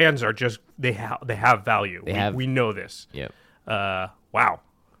 full art lands are just, they have value. We know this. Yep. Wow.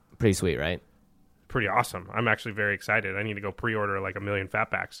 Pretty sweet, right? Pretty awesome. I'm actually very excited. I need to go pre-order like 1 million fat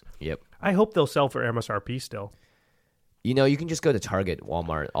packs. Yep. I hope they'll sell for MSRP still. You know, you can just go to Target,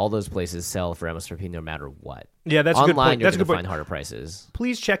 Walmart. All those places sell for MSRP no matter what. Yeah, that's a good point. Online, you're going to find harder prices.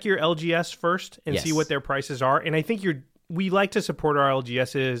 Please check your LGS first and see what their prices are. And I think we like to support our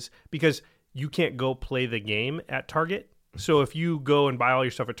LGSs because you can't go play the game at Target. So if you go and buy all your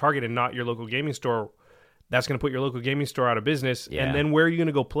stuff at Target and not your local gaming store, that's going to put your local gaming store out of business. Yeah. And then where are you going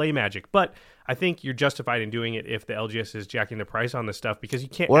to go play Magic? But I think you're justified in doing it if the LGS is jacking the price on this stuff because you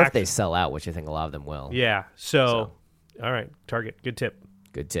can't... Or if they sell out, which I think a lot of them will. Yeah, so all right, Target, good tip.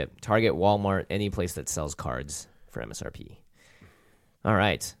 Good tip. Target, Walmart, any place that sells cards for MSRP. All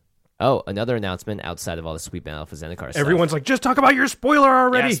right. Oh, another announcement outside of all the sweet Alpha Zendikar stuff. Everyone's like, just talk about your spoiler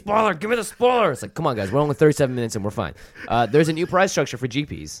already. Yeah, spoiler. Give me the spoiler. It's like, come on, guys. We're only 37 minutes and we're fine. There's a new prize structure for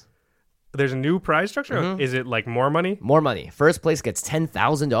GPs. There's a new prize structure? Mm-hmm. Is it like more money? More money. First place gets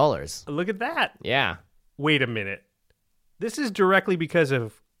 $10,000. Look at that. Yeah. Wait a minute. This is directly because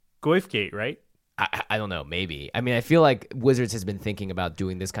of Goifgate, right? I don't know, maybe. I mean, I feel like Wizards has been thinking about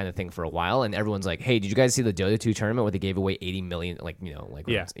doing this kind of thing for a while, and everyone's like, hey, did you guys see the Dota 2 tournament where they gave away 80 million?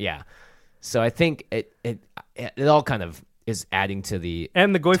 Yeah. So I think it all kind of is adding to the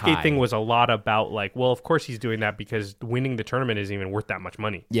And the Goifgate thing was a lot about like, well, of course he's doing that because winning the tournament isn't even worth that much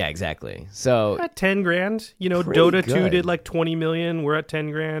money. Yeah, exactly. So at 10 grand, Dota 2 did like 20 million. We're at 10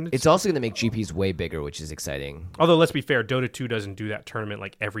 grand. It's also going to make GPs way bigger, which is exciting. Although let's be fair, Dota 2 doesn't do that tournament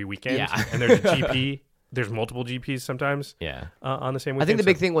like every weekend. Yeah. And there's a GP. There's multiple GPs sometimes. Yeah. On the same weekend. I think the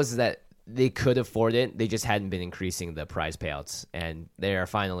big thing was that they could afford it. They just hadn't been increasing the prize payouts, and they are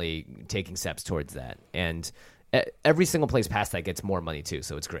finally taking steps towards that. And every single place past that gets more money too,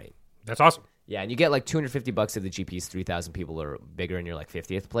 so it's great. That's awesome. Yeah, and you get like $250 if the GP's 3,000 people are bigger and you're like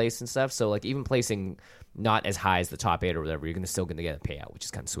 50th place and stuff. So like even placing not as high as the top 8 or whatever, you're still going to get a payout, which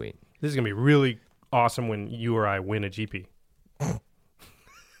is kind of sweet. This is going to be really awesome when you or I win a GP.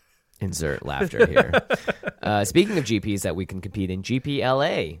 Insert laughter here. Speaking of GPs that we can compete in, GP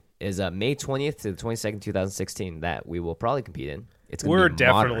LA is May 20th to the 22nd, 2016 that we will probably compete in. We're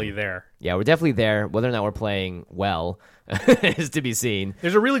definitely there. Yeah, we're definitely there. Whether or not we're playing well is to be seen.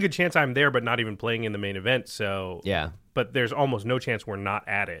 There's a really good chance I'm there, but not even playing in the main event. So yeah, but there's almost no chance we're not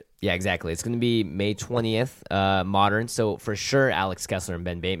at it. Yeah, exactly. It's going to be May 20th, Modern. So for sure, Alex Kessler and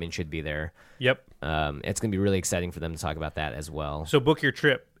Ben Bateman should be there. Yep. It's going to be really exciting for them to talk about that as well. So book your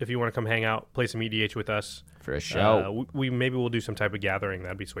trip if you want to come hang out, play some EDH with us. For a show. Maybe we'll do some type of gathering.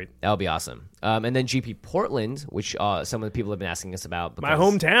 That'd be sweet. That'll be awesome. And then GP Portland, which some of the people have been asking us about. My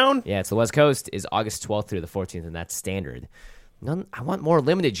hometown? Yeah, it's the West Coast, is August 12th through the 14th, and that's standard. I want more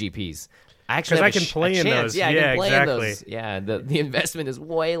limited GPs. Because I can play in those. Yeah, I can play exactly. in those. Yeah, the investment is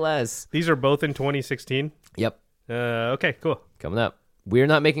way less. These are both in 2016? Yep. Okay, cool. Coming up. We're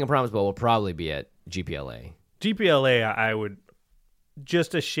not making a promise, but we'll probably be at GPLA. GPLA, I would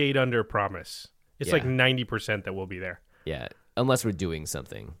just a shade under promise. It's like 90% that we'll be there. Yeah, unless we're doing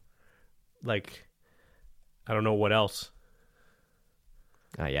something. Like, I don't know what else.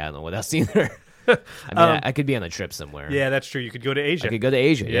 Yeah, I don't know what else either. I mean, I could be on a trip somewhere. Yeah, that's true. You could go to Asia. I could go to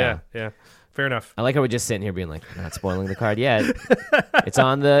Asia. Yeah. Fair enough. I like how we're just sitting here being like, not spoiling the card yet. It's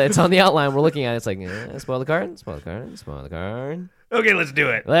on the outline. We're looking at it. It's like, spoil the card, spoil the card, spoil the card. Okay, let's do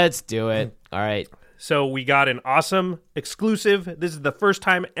it. Let's do it. All right. So we got an awesome exclusive. This is the first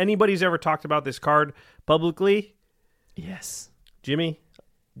time anybody's ever talked about this card publicly. Yes. Jimmy,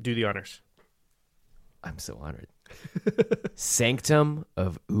 do the honors. I'm so honored. Sanctum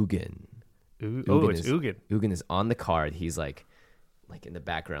of UGIN. It's UGIN. UGIN is on the card. He's like in the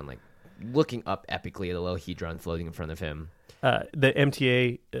background, like looking up epically at a little hedron floating in front of him. The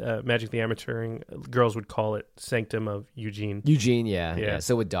MTA, Magic the Amateuring, girls would call it Sanctum of UGIN. UGIN, yeah.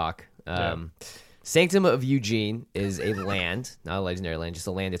 So would Doc. Sanctum of UGIN is a land, not a legendary land, just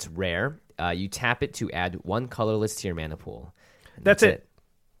a land that's rare. You tap it to add one colorless to your mana pool. That's it.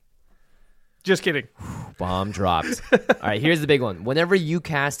 Just kidding. Bomb dropped. All right, here's the big one. Whenever you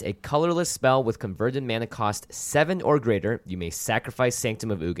cast a colorless spell with converted mana cost 7 or greater, you may sacrifice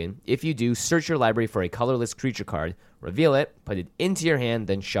Sanctum of UGIN. If you do, search your library for a colorless creature card, reveal it, put it into your hand,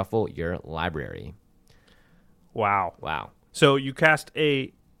 then shuffle your library. Wow. So you cast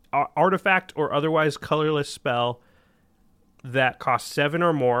a artifact or otherwise colorless spell that costs 7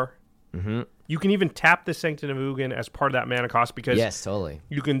 or more. Mm-hmm. You can even tap the Sanctum of UGIN as part of that mana cost because yes, totally.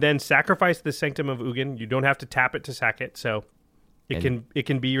 You can then sacrifice the Sanctum of UGIN. You don't have to tap it to sack it, so it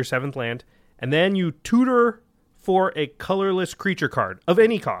can be your 7th land. And then you tutor for a colorless creature card of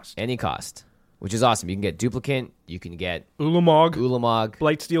any cost. Any cost, which is awesome. You can get Duplicant. You can get Ulamog,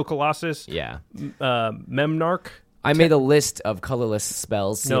 Blightsteel Colossus. Yeah. Memnarch. I made a list of colorless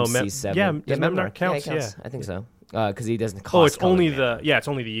spells. C7. Yeah, Memnarch counts. Yeah, I think so. Because he doesn't cost. It's only it's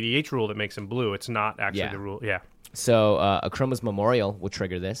only the EDH rule that makes him blue. It's not actually the rule. Yeah. So Akroma's Memorial will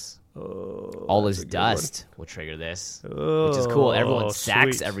trigger this. All is Dust will trigger this, which is cool. Everyone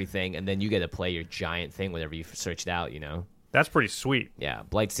sacks everything, and then you get to play your giant thing whenever you searched out. That's pretty sweet. Yeah,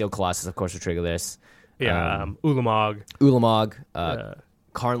 Blightsteel Colossus, of course, will trigger this. Yeah, Ulamog,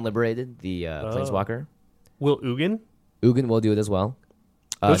 Karn Liberated, the Planeswalker. Will UGIN will do it as well.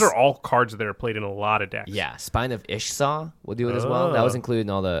 Those are all cards that are played in a lot of decks. Yeah, Spine of Ishsaw will do it as well. That was included in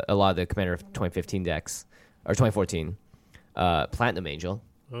a lot of the Commander of 2015 decks, or 2014. Platinum Angel.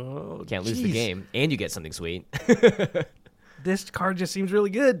 Can't lose the game, and you get something sweet. This card just seems really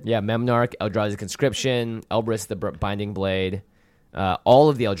good. Yeah, Memnarch, Eldrazi Conscription, Elbrus the Binding Blade. All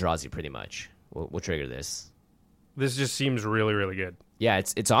of the Eldrazi pretty much will trigger this. This just seems really, really good. Yeah,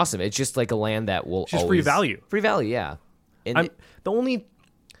 it's awesome. It's just like a land that will just free value. Free value, yeah. And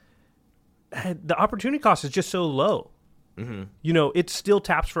the opportunity cost is just so low. Mm-hmm. It still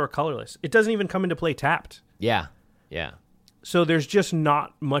taps for a colorless. It doesn't even come into play tapped. Yeah. So there's just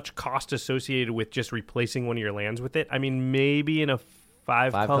not much cost associated with just replacing one of your lands with it. I mean, maybe in a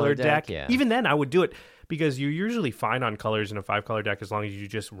 5-color deck. Yeah. Even then, I would do it because you're usually fine on colors in a 5-color deck as long as you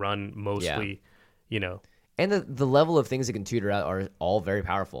just run mostly, And the level of things that can tutor out are all very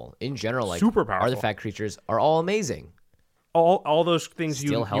powerful. In general, like super powerful. Artifact creatures are all amazing. All those things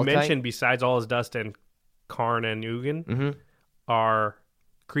you Hellkite? mentioned besides All Is Dust and Karn and UGIN are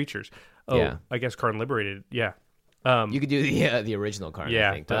creatures. Oh, yeah. I guess Karn Liberated. Yeah. You could do the original Karn,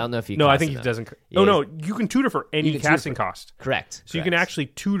 I think, but I don't know if you. No, I think he doesn't. No, you can tutor for any casting cost. Correct. So you can actually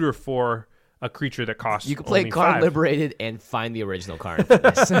tutor for a creature that costs. You can play only Karn 5. Liberated and find the original Karn for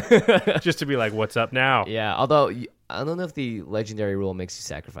this. Just to be like, what's up now? Yeah, although I don't know if the legendary rule makes you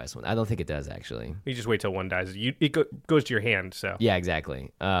sacrifice one. I don't think it does, actually. You just wait till one dies. It goes to your hand, so. Yeah,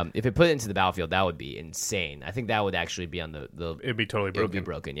 exactly. If it put it into the battlefield, that would be insane. I think that would actually be on the it'd be totally broken. It would be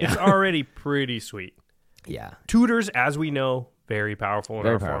broken, yeah. It's already pretty sweet. Yeah. Tutors, as we know, very powerful in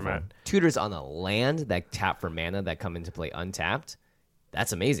our format. Tutors on a land that tap for mana that come into play untapped.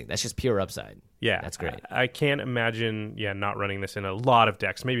 That's amazing. That's just pure upside. Yeah. That's great. I can't imagine, not running this in a lot of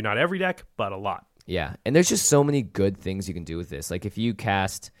decks. Maybe not every deck, but a lot. Yeah. And there's just so many good things you can do with this. Like if you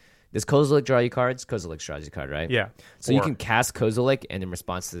cast... Does Kozilek draw you cards? Kozilek draws you a card, right? Yeah. So you can cast Kozilek, and in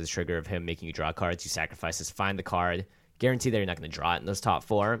response to the trigger of him making you draw cards, you sacrifice this, find the card, guarantee that you're not going to draw it in those top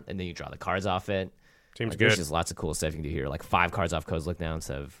 4, and then you draw the cards off it. Seems good. There's just lots of cool stuff you can do here. Like 5 cards off Kozilek now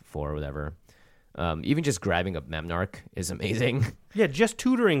instead of 4 or whatever. Even just grabbing a Memnarch is amazing. Yeah, just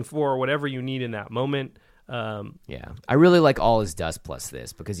tutoring for whatever you need in that moment. Yeah, I really like All Is Dust plus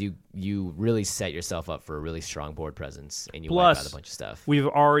this because you really set yourself up for a really strong board presence and you wipe out a bunch of stuff. We've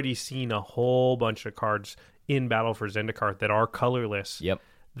already seen a whole bunch of cards in Battle for Zendikar that are colorless. Yep.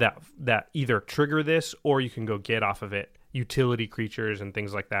 That either trigger this or you can go get off of it utility creatures and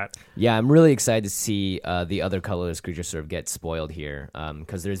things like that. Yeah, I'm really excited to see the other colorless creatures sort of get spoiled here,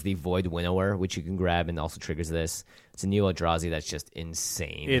 because there's the Void Winnower, which you can grab and also triggers this. It's a new Eldrazi that's just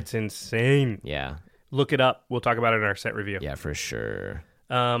insane. It's insane. Yeah. Look it up. We'll talk about it in our set review. Yeah, for sure.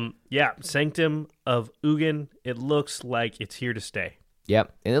 Sanctum of UGIN. It looks like it's here to stay.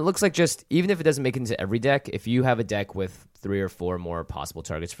 Yep, and it looks like just, even if it doesn't make it into every deck, if you have a deck with 3 or 4 more possible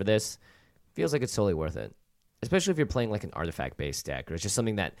targets for this, feels like it's totally worth it. Especially if you're playing like an artifact-based deck, or it's just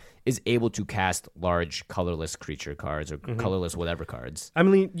something that is able to cast large colorless creature cards or colorless whatever cards. I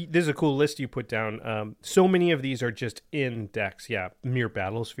mean, there's a cool list you put down. So many of these are just in decks. Yeah, Mere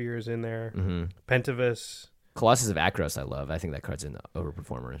Battlesphere is in there. Pentavus. Colossus of Akros I love. I think that card's an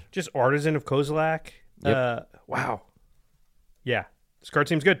overperformer. Just Artisan of Kozilek. Yep. Wow. Yeah, this card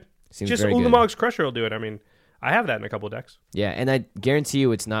seems good. Seems just very good. Ulamog's Crusher will do it. I mean, I have that in a couple of decks. Yeah, and I guarantee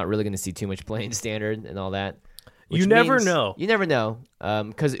you it's not really going to see too much play in Standard and all that. You never know. You never know,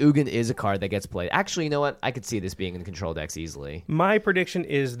 because UGIN is a card that gets played. Actually, you know what? I could see this being in control decks easily. My prediction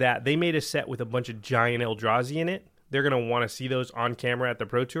is that they made a set with a bunch of giant Eldrazi in it. They're going to want to see those on camera at the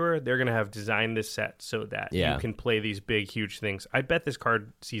Pro Tour. They're going to have designed this set so that you can play these big, huge things. I bet this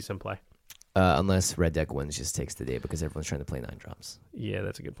card sees some play. Unless Red Deck Wins just takes the day because everyone's trying to play 9 drops. Yeah,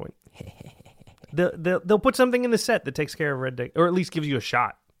 that's a good point. They'll put something in the set that takes care of Red Deck, or at least gives you a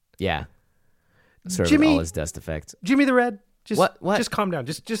shot. Yeah. Sort Jimmy, of all his dust effect. Jimmy the Red. Just, What? Just calm down.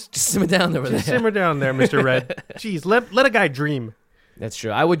 Just simmer down over there. Simmer down there, Mr. Red. Jeez, let a guy dream. That's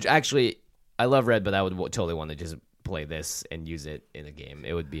true. I would actually, I love Red, but I would totally want to just play this and use it in a game.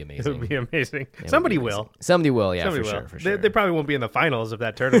 It would be amazing. It would be amazing. Somebody will. Somebody will, yeah, Somebody for will. sure. For sure. They probably won't be in the finals of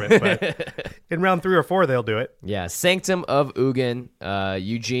that tournament, but in round 3 or 4, they'll do it. Yeah, Sanctum of UGIN.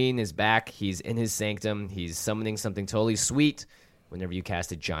 Eugene is back. He's in his Sanctum. He's summoning something totally sweet whenever you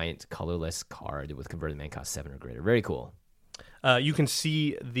cast a giant colorless card with converted mana cost 7 or greater. Very cool. You can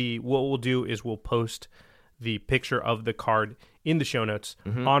see what we'll do is we'll post the picture of the card in the show notes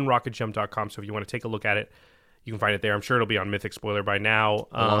on rocketjump.com. So if you want to take a look at it, you can find it there. I'm sure it'll be on Mythic Spoiler by now.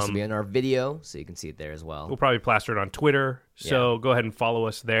 It'll also be in our video, so you can see it there as well. We'll probably plaster it on Twitter. So go ahead and follow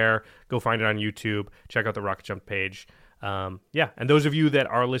us there. Go find it on YouTube. Check out the Rocket Jump page. And those of you that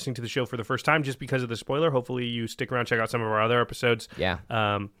are listening to the show for the first time just because of the spoiler, hopefully you stick around, check out some of our other episodes. Yeah.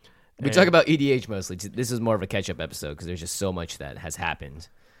 We talk about EDH mostly. This is more of a catch-up episode because there's just so much that has happened.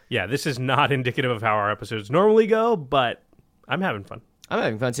 Yeah, this is not indicative of how our episodes normally go, but I'm having fun. I'm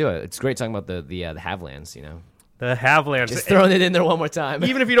having fun too. It's great talking about the Havelands, you know. The Havelands. Just throwing it in there one more time.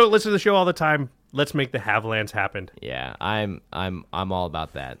 Even if you don't listen to the show all the time, let's make the Havelands happen. Yeah, I'm all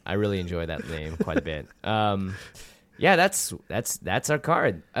about that. I really enjoy that name quite a bit. Yeah, that's our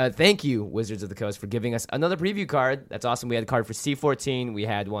card. Thank you, Wizards of the Coast, for giving us another preview card. That's awesome. We had a card for C14, we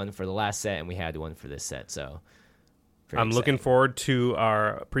had one for the last set, and we had one for this set. So I'm looking forward to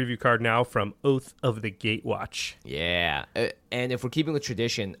our preview card now from Oath of the Gatewatch. Yeah, and if we're keeping with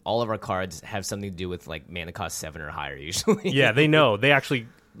tradition, all of our cards have something to do with like mana cost 7 or higher usually. Yeah, they know. They actually,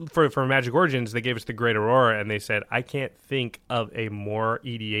 for Magic Origins, they gave us the Great Aurora, and they said, I can't think of a more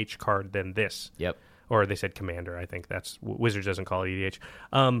EDH card than this. Yep. Or they said Commander. I think that's Wizards doesn't call it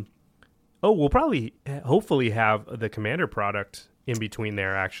EDH. We'll probably, hopefully, have the Commander product in between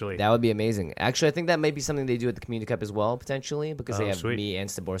there. Actually, that would be amazing. Actually, I think that might be something they do at the Community Cup as well, potentially, because they have sweet. Me and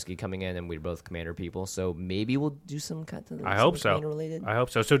Staborski coming in, and we're both Commander people. So maybe we'll do some kind of. I hope so. Related. I hope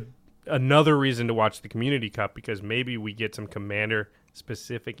so. So another reason to watch the Community Cup because maybe we get some Commander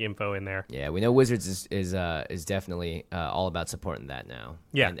specific info in there. Yeah, we know Wizards is definitely all about supporting that now.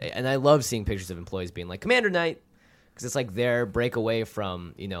 Yeah, and I love seeing pictures of employees being like Commander Night because it's like their breakaway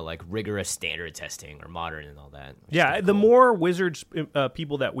from like rigorous standard testing or modern and all that. Yeah, the more Wizards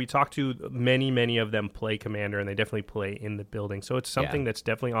people that we talk to, many of them play Commander and they definitely play in the building. So it's something that's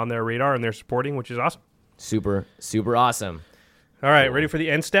definitely on their radar and they're supporting, which is awesome. Super awesome. All right, ready for the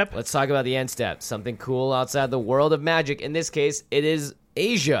end step? Let's talk about the end step. Something cool outside the world of Magic. In this case, it is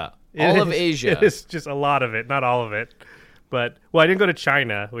Asia. All of Asia. It is just a lot of it, not all of it. But, well, I didn't go to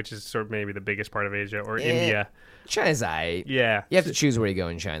China, which is sort of maybe the biggest part of Asia, or India. China's aight. Yeah. You have to choose where you go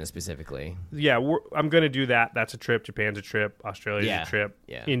in China specifically. Yeah, I'm going to do that. That's a trip. Japan's a trip. Australia's a trip.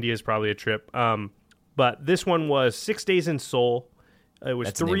 Yeah. India's probably a trip. But this one was 6 days in Seoul. It was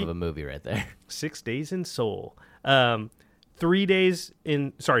That's the name of a movie right there. 6 days in Seoul. 4 days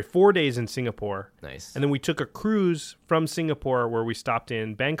in Singapore. Nice. And then we took a cruise from Singapore where we stopped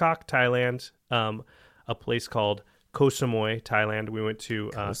in Bangkok, Thailand, a place called Koh Samui, Thailand. We went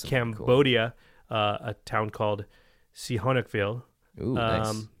to Cambodia, a town called Sihanoukville. Ooh,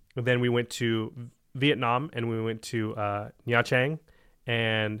 nice. Then we went to Vietnam and we went to Nha Trang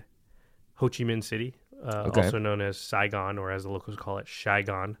and Ho Chi Minh City. also known as Saigon, or as the locals call it,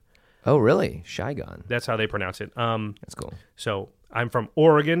 Saigon. Oh, really? Saigon. That's how they pronounce it. That's cool. So I'm from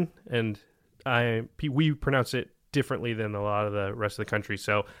Oregon, and we pronounce it differently than a lot of the rest of the country.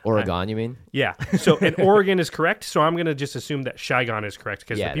 So Oregon, you mean? Yeah. So and Oregon is correct. So I'm going to just assume that Saigon is correct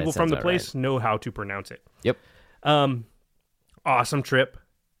because the people from the place know how to pronounce it. Yep. Awesome trip.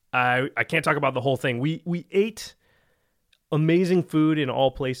 I can't talk about the whole thing. We ate amazing food in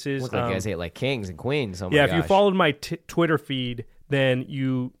all places. Look like you guys ate like kings and queens. Oh my yeah, gosh. if you followed my Twitter feed,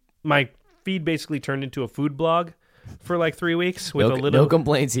 then my feed basically turned into a food blog for like 3 weeks with no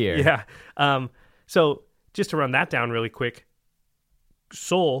complaints here. Yeah. So just to run that down really quick,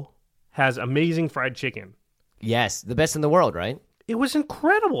 Seoul has amazing fried chicken. Yes, the best in the world, right? It was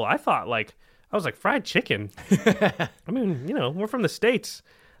incredible. I was like, fried chicken. I mean, we're from the States.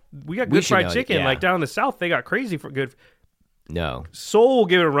 We got good fried chicken. Yeah. Like down in the South, they got crazy for good. No. Seoul will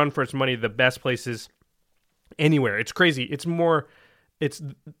give it a run for its money. The best places anywhere. It's crazy.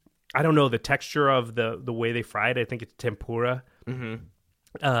 I don't know the texture of the way they fry it. I think it's tempura. Mm-hmm.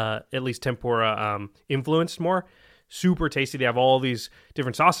 At least tempura influenced more. Super tasty. They have all these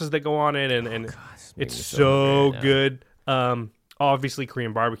different sauces that go on it, and it's so good. Obviously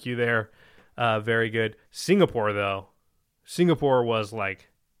Korean barbecue there. Very good. Singapore was like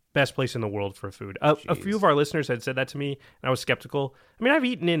best place in the world for food. A few of our listeners had said that to me, and I was skeptical. I mean, I've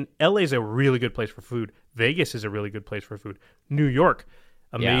eaten in LA is a really good place for food. Vegas is a really good place for food. New York,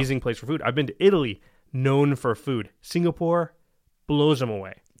 amazing place for food. I've been to Italy, known for food. Singapore blows them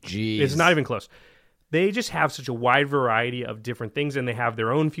away. Jeez. It's not even close. They just have such a wide variety of different things, and they have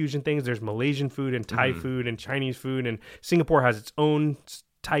their own fusion things. There's Malaysian food and Thai food and Chinese food, and Singapore has its own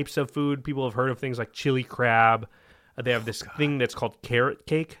types of food. People have heard of things like chili crab. They have this thing that's called carrot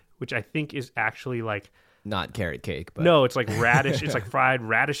cake, which I think is actually like... Not carrot cake, but... No, it's like radish. It's like fried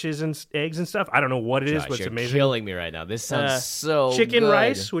radishes and eggs and stuff. I don't know what it is, but it's amazing. You're killing me right now. This sounds so chicken good.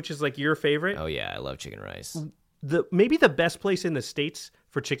 rice, which is like your favorite. Oh, yeah. I love chicken rice. Maybe the best place in the States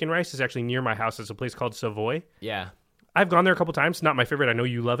for chicken rice is actually near my house. It's a place called Savoy. Yeah. I've gone there a couple times. Not my favorite. I know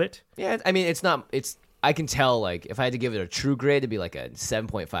you love it. Yeah, I mean, I can tell, like, if I had to give it a true grade, it'd be like a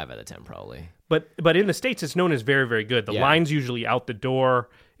 7.5 out of 10, probably. But in the States, it's known as very, very good. The line's usually out the door.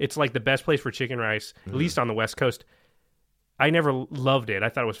 It's like the best place for chicken rice, at least on the West Coast. I never loved it. I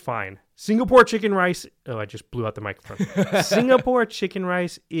thought it was fine. Singapore chicken rice. Oh, I just blew out the microphone. Singapore chicken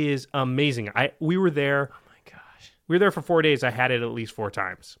rice is amazing. We were there. Oh my gosh. We were there for 4 days. I had it at least 4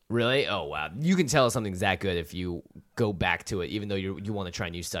 times. Really? Oh, wow. You can tell something's that good if you go back to it, even though you want to try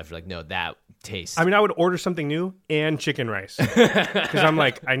new stuff. You're like, no, that tastes. I mean, I would order something new and chicken rice because I'm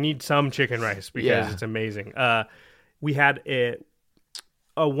like, I need some chicken rice because it's amazing. We had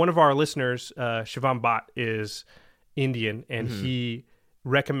one of our listeners, Shivam Bhatt, is Indian, and he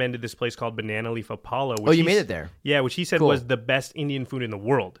recommended this place called Banana Leaf Apollo. Which you made it there? Yeah, which he said was the best Indian food in the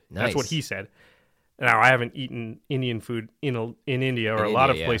world. Nice. That's what he said. Now, I haven't eaten Indian food in India or a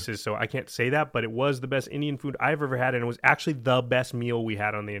lot of places, so I can't say that, but it was the best Indian food I've ever had, and it was actually the best meal we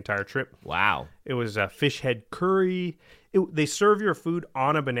had on the entire trip. Wow. It was a fish head curry. They serve your food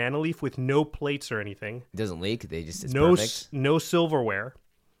on a banana leaf with no plates or anything. It doesn't leak. It's perfect. No silverware.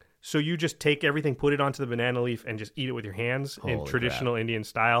 So you just take everything, put it onto the banana leaf, and just eat it with your hands in traditional Indian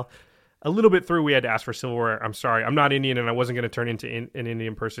style. A little bit through, we had to ask for silverware. I'm sorry. I'm not Indian, and I wasn't going to turn into an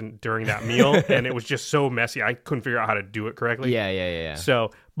Indian person during that meal, and it was just so messy. I couldn't figure out how to do it correctly. Yeah.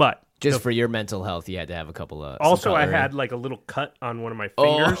 So, but... Just for your mental health, you had to have a couple of... Also, I had like a little cut on one of my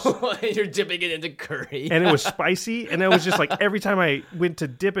fingers. Oh, you're dipping it into curry. And it was spicy, and it was just like every time I went to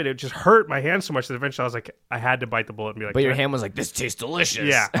dip it, it just hurt my hand so much that eventually I was like, I had to bite the bullet and be like... But your hand was like, this tastes delicious.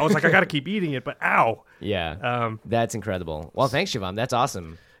 Yeah. I was like, I got to keep eating it, but ow. Yeah. That's incredible. Well, thanks, Shivam. That's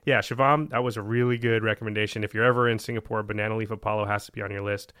awesome. Yeah, Shivam, that was a really good recommendation. If you're ever in Singapore, Banana Leaf Apollo has to be on your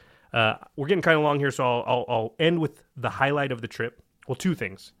list. We're getting kind of long here, so I'll end with the highlight of the trip. Well, 2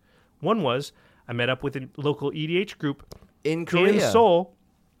 things. One was I met up with a local EDH group in Korea, in Seoul,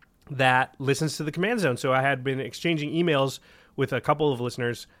 that listens to the Command Zone. So I had been exchanging emails with a couple of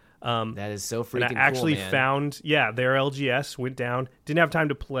listeners. That is so freaking cool, and I actually found, their LGS, went down. Didn't have time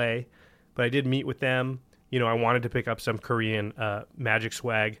to play, but I did meet with them. I wanted to pick up some Korean Magic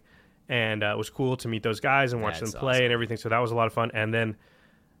swag, and it was cool to meet those guys and watch them play and everything. So that was a lot of fun. And then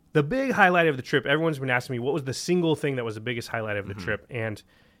the big highlight of the trip, everyone's been asking me, what was the single thing that was the biggest highlight of the trip? And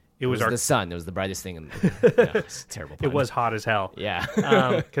it was the sun. It was the brightest thing. It's terrible. It was hot as hell. Yeah.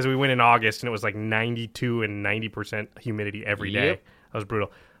 Because we went in August, and it was like 92 and 90% humidity every day. That was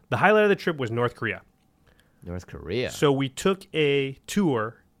brutal. The highlight of the trip was North Korea. North Korea. So we took a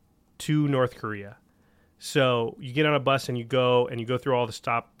tour to North Korea. So you get on a bus and you go through all the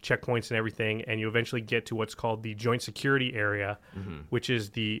stop checkpoints and everything, and you eventually get to what's called the Joint Security Area, which is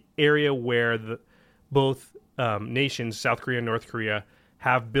the area where both nations, South Korea and North Korea,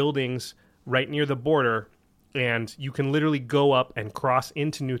 have buildings right near the border, and you can literally go up and cross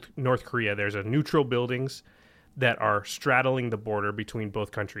into North Korea. There's a neutral buildings that are straddling the border between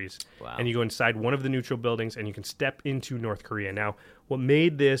both countries. Wow. And you go inside one of the neutral buildings, and you can step into North Korea. Now, what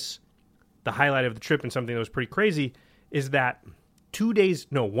made this the highlight of the trip and something that was pretty crazy is that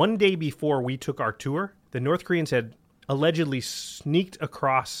 1 day before we took our tour, the North Koreans had allegedly sneaked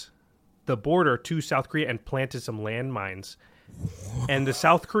across the border to South Korea and planted some landmines. And the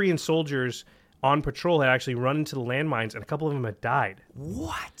South Korean soldiers on patrol had actually run into the landmines, and a couple of them had died.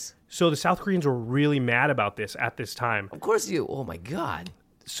 What? So the South Koreans were really mad about this at this time. Of course you. Oh, my God.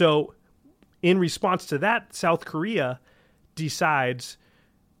 So in response to that, South Korea decides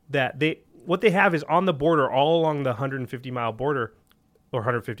that what they have is on the border, all along the 150-mile border, or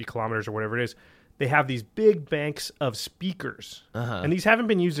 150 kilometers or whatever it is, they have these big banks of speakers. And these haven't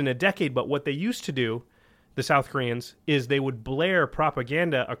been used in a decade, but what they used to do, the South Koreans, is they would blare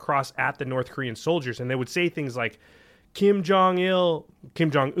propaganda across at the North Korean soldiers, and they would say things like, Kim Jong-un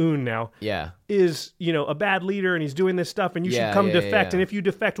now, is, a bad leader, and he's doing this stuff, and you should come defect, and if you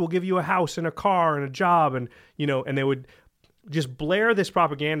defect, we'll give you a house and a car and a job, and, and they would just blare this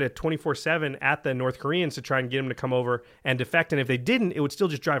propaganda 24/7 at the North Koreans to try and get them to come over and defect. And if they didn't, it would still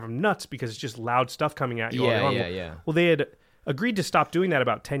just drive them nuts because it's just loud stuff coming at you all day long. Well, they had agreed to stop doing that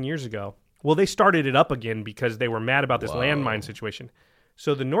about 10 years ago. Well, they started it up again because they were mad about this landmine situation.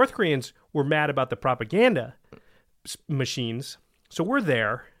 So the North Koreans were mad about the propaganda machines. So we're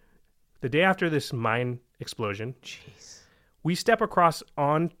there the day after this mine explosion. Jeez. We step across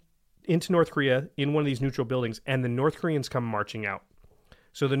into North Korea in one of these neutral buildings, and the North Koreans come marching out.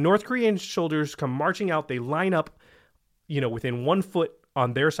 So the North Korean soldiers come marching out. They line up, within 1 foot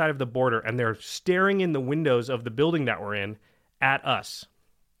on their side of the border, and they're staring in the windows of the building that we're in at us.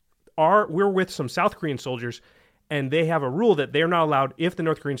 We're with some South Korean soldiers, and they have a rule that they're not allowed, if the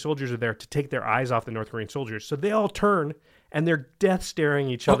North Korean soldiers are there, to take their eyes off the North Korean soldiers. So they all turn, and they're death staring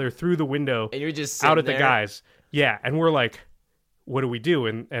each other through the window, and you're just out at there? the guys. Yeah, and we're like, what do we do?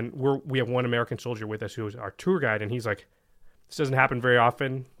 And we have one American soldier with us who is our tour guide, and he's like, this doesn't happen very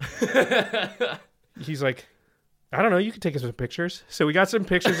often. He's like, I don't know, you can take us some pictures. So we got some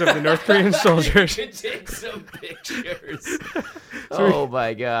pictures of the North Korean soldiers. You can take some pictures. Oh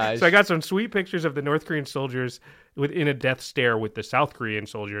my gosh. So I got some sweet pictures of the North Korean soldiers in a death stare with the South Korean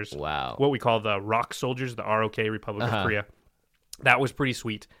soldiers. Wow. What we call the ROK soldiers, the ROK, Republic of Korea. That was pretty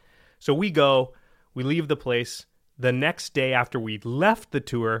sweet. So we leave the place. The next day after we left the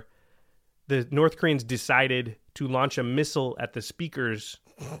tour, the North Koreans decided to launch a missile at the speakers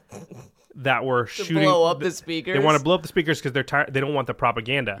that were shooting. Blow up the speakers? They want to blow up the speakers because they're tired. They don't want the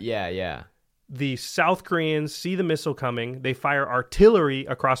propaganda. Yeah. The South Koreans see the missile coming. They fire artillery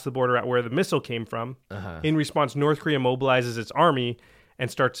across the border at where the missile came from. In response, North Korea mobilizes its army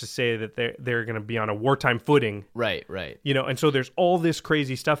and starts to say that they're going to be on a wartime footing. Right. And so there's all this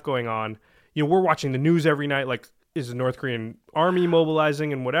crazy stuff going on. We're watching the news every night, like, is the North Korean army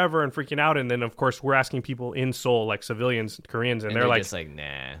mobilizing and whatever and freaking out? And then, of course, we're asking people in Seoul, like civilians, Koreans, and they're like, just like,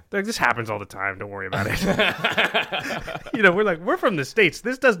 nah. Like, this happens all the time. Don't worry about it. We're like, we're from the States.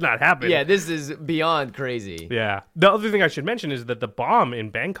 This does not happen. Yeah, this is beyond crazy. Yeah. The other thing I should mention is that the bomb in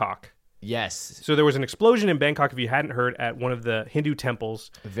Bangkok. Yes. So there was an explosion in Bangkok, if you hadn't heard, at one of the Hindu temples.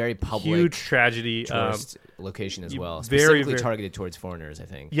 A very public, huge tragedy. Tourist location as well. Very, Specifically targeted towards foreigners, I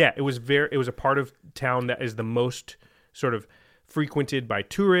think. Yeah, it was a part of town that is the most sort of frequented by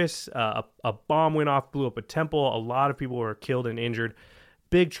tourists. A bomb went off, blew up a temple. A lot of people were killed and injured.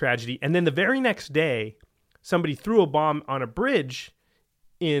 Big tragedy. And then the very next day, somebody threw a bomb on a bridge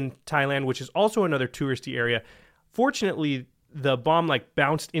in Thailand, which is also another touristy area. Fortunately, the bomb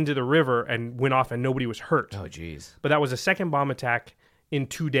bounced into the river and went off and nobody was hurt. Oh, geez. But that was a second bomb attack in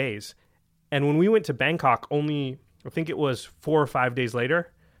 2 days. And when we went to Bangkok, I think it was 4 or 5 days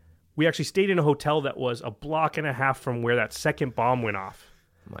later, we actually stayed in a hotel that was a block and a half from where that second bomb went off.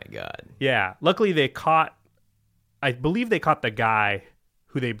 My God. Yeah. Luckily, I believe they caught the guy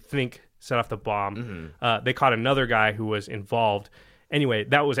who they think set off the bomb. They caught another guy who was involved. Anyway,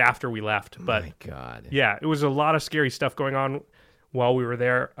 that was after we left. But my God. Yeah, it was a lot of scary stuff going on while we were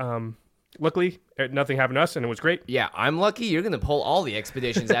there. Luckily, nothing happened to us, and it was great. Yeah, I'm lucky. You're going to pull all the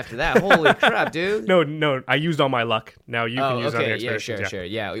expeditions after that. Holy crap, dude. No, I used all my luck. Now you can use all the expeditions. Yeah, sure.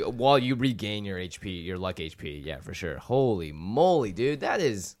 Yeah, while you regain your HP, your luck HP. Yeah, for sure. Holy moly, dude. That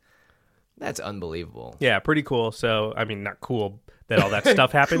is... That's unbelievable. Yeah, pretty cool. So, I mean, not cool that all that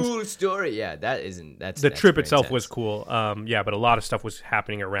stuff happens. Cool story. Yeah, that's the trip itself intense. was cool. Yeah, but a lot of stuff was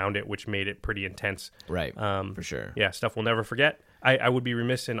happening around it, which made it pretty intense. Right. For sure. Yeah, stuff we'll never forget. I would be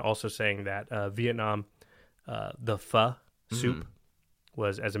remiss in also saying that Vietnam, the pho soup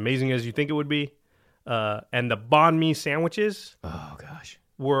was as amazing as you think it would be. And the banh mi sandwiches. Oh, gosh.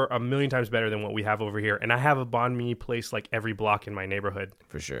 Were a million times better than what we have over here. And I have a banh mi place like every block in my neighborhood.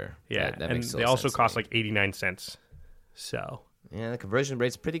 For sure. Yeah, that and makes they also cost like 89 cents. So... Yeah, the conversion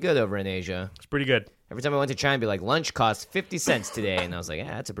rate's pretty good over in Asia. It's pretty good. Every time I went to China, I'd be like, lunch costs 50 cents today. And I was like, yeah,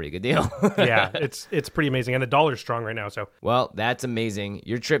 that's a pretty good deal. Yeah, it's pretty amazing. And the dollar's strong right now. So, well, that's amazing.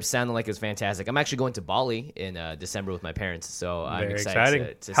 Your trip sounded like it was fantastic. I'm actually going to Bali in December with my parents. So I'm Very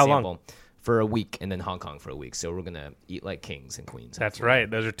excited to How sample. long? For a week, and then Hong Kong for a week. So we're going to eat like kings and queens. That's right.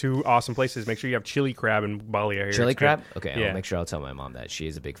 Those are two awesome places. Make sure you have chili crab in Bali. I hear Chili it's crab? good. Okay, Yeah. I'll make sure I'll tell my mom that. She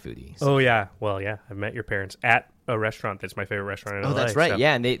is a big foodie. So. Oh, yeah. Well, yeah. I've met your parents at a restaurant that's my favorite restaurant in LA. Oh, that's right. So.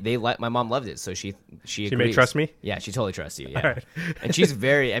 Yeah, and my mom loved it, so she agrees. may trust me? Yeah, she totally trusts you. Yeah, All right. And she's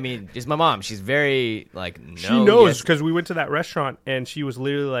very. I mean, just my mom. She's very like. No, She knows yes. because we went to that restaurant and she was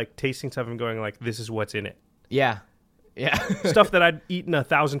literally like tasting stuff and going like, "This is what's in it." Yeah, yeah. Stuff that I'd eaten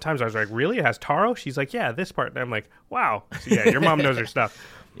 1,000 times. I was like, "Really? It has taro?" She's like, "Yeah, this part." And I'm like, "Wow." So yeah, your mom knows her stuff.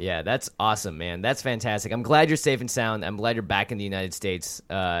 Yeah, that's awesome, man. That's fantastic. I'm glad you're safe and sound. I'm glad you're back in the United States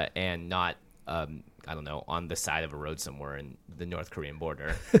and not. I don't know, on the side of a road somewhere in the North Korean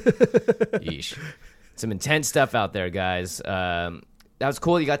border. Yeesh. Some intense stuff out there, guys. That was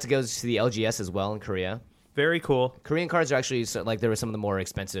cool. You got to go to the LGS as well in Korea. Very cool. Korean cards are actually, like, there were some of the more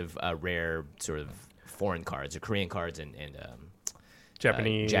expensive, rare sort of foreign cards, or Korean cards and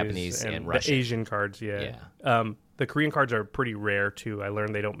Japanese and Russian. The Asian cards, yeah. The Korean cards are pretty rare, too. I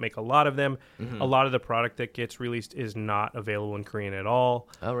learned they don't make a lot of them. A lot of the product that gets released is not available in Korean at all.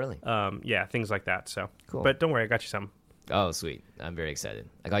 Oh, really? Yeah, things like that. So, Cool. But don't worry, I got you some. Oh, sweet. I'm very excited.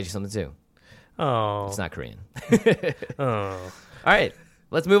 I got you something, too. Oh. It's not Korean. Oh. All right.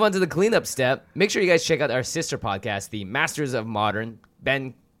 Let's move on to the cleanup step. Make sure you guys check out our sister podcast, the Masters of Modern.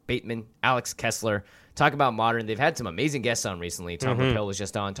 Ben Bateman, Alex Kessler. Talk about modern. They've had some amazing guests on recently. Tom Rappel was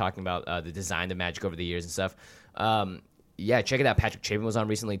just on talking about the design of Magic over the years and stuff. Yeah, check it out. Patrick Chapin was on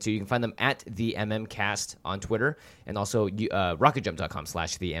recently, too. You can find them at the MMCast on Twitter and also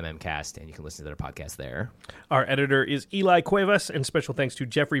rocketjump.com/the MMCast, and you can listen to their podcast there. Our editor is Eli Cuevas, and special thanks to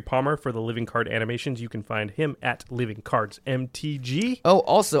Jeffrey Palmer for the Living Card animations. You can find him at Living Cards MTG. Oh,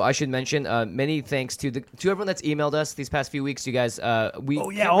 also, I should mention many thanks to everyone that's emailed us these past few weeks. You guys, all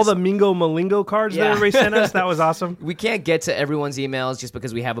the Mingo Malingo cards that everybody sent us. That was awesome. We can't get to everyone's emails just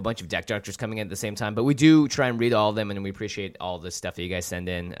because we have a bunch of deck directors coming in at the same time, but we do try and read all of them, and we appreciate all the stuff that you guys send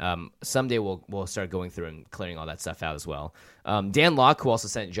in. Someday we'll start going through and clearing all that stuff out as well. Dan Locke, who also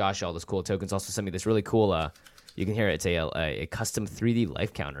sent Josh all those cool tokens, also sent me this really cool. You can hear it. It's a custom 3D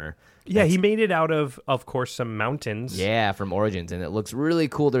life counter. Yeah, he made it out of course, some mountains. Yeah, from Origins, and it looks really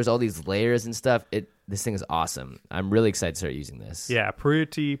cool. There's all these layers and stuff. This thing is awesome. I'm really excited to start using this. Yeah,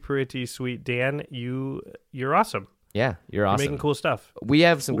 pretty sweet. Dan, you're awesome. Yeah, you're awesome. You're making cool stuff. We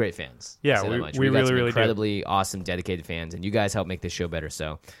have some great fans. Yeah, we got really, some really incredibly awesome, dedicated fans, and you guys help make this show better.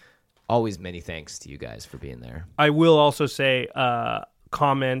 So, always many thanks to you guys for being there. I will also say,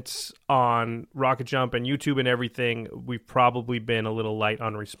 comments on Rocket Jump and YouTube and everything, we've probably been a little light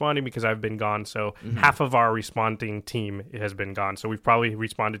on responding because I've been gone. So half of our responding team has been gone. So we've probably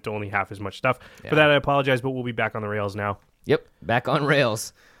responded to only half as much stuff. For that, I apologize, but we'll be back on the rails now. Yep, back on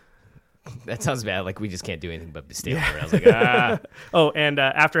rails. That sounds bad. Like we just can't do anything but stay on the rails. Like, ah. Oh, and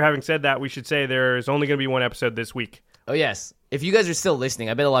after having said that, we should say there's only going to be one episode this week. Oh, yes. If you guys are still listening,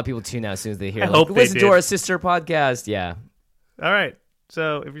 I bet a lot of people tune out as soon as they hear. I hope they listen did. to our sister podcast. Yeah. All right.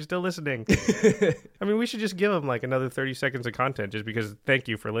 So if you're still listening, I mean, we should just give them like another 30 seconds of content just because thank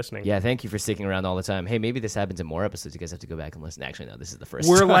you for listening. Yeah, thank you for sticking around all the time. Hey, maybe this happens in more episodes. You guys have to go back and listen. Actually, no, this is the first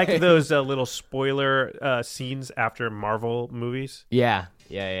We're time. like those little spoiler scenes after Marvel movies. Yeah.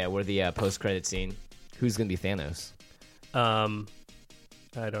 We're the post-credit scene. Who's going to be Thanos?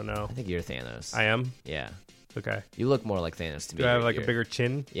 I don't know. I think you're Thanos. I am? Yeah. Okay. You look more like Thanos to me. Do I have like a bigger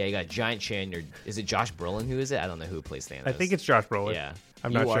chin? Yeah, you got a giant chin. Is it Josh Brolin? Who is it? I don't know who plays Thanos. I think it's Josh Brolin. Yeah.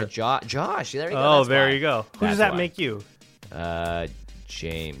 I'm not sure. Josh. There you go. Oh, That's there why. you go. Who That's does that why. make you?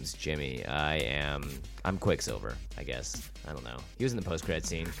 Jimmy. I'm Quicksilver, I guess. I don't know. He was in the post-credit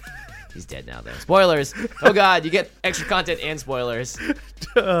scene. He's dead now, though. Spoilers! Oh, God, you get extra content and spoilers.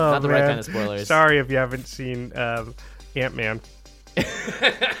 Not the right kind of spoilers. Sorry if you haven't seen Ant-Man.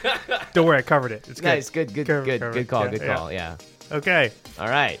 Don't worry, I covered it. It's good. Nice, good call, Yeah. yeah. Okay. All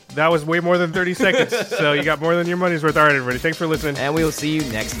right. That was way more than 30 seconds, so you got more than your money's worth. All right, everybody. Thanks for listening. And we will see you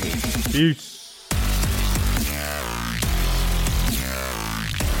next week. Peace.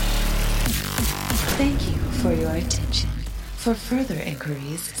 Thank you for your attention. For further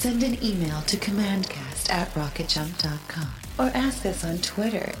inquiries, send an email to commandcast@rocketjump.com or ask us on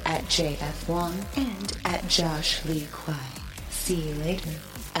Twitter @JFWong and @JoshLeeQuai. See you later,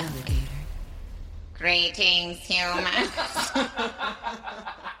 alligator. Greetings, humans.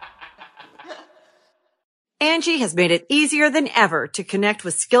 Angie has made it easier than ever to connect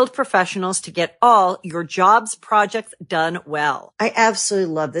with skilled professionals to get all your jobs projects done well. I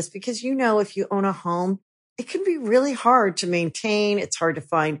absolutely love this because, you know, if you own a home, it can be really hard to maintain. It's hard to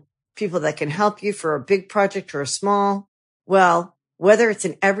find people that can help you for a big project or a small. Well, whether it's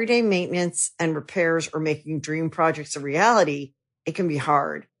in everyday maintenance and repairs or making dream projects a reality, it can be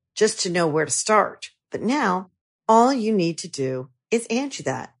hard just to know where to start. But now all you need to do is Angie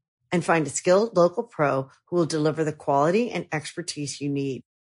that and find a skilled local pro who will deliver the quality and expertise you need.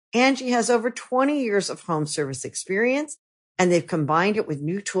 Angie has over 20 years of home service experience, and they've combined it with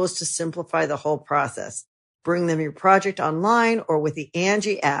new tools to simplify the whole process. Bring them your project online or with the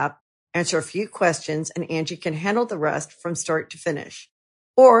Angie app, answer a few questions, and Angie can handle the rest from start to finish.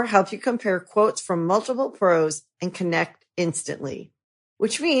 Or help you compare quotes from multiple pros and connect instantly,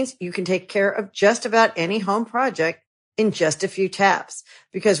 which means you can take care of just about any home project in just a few taps.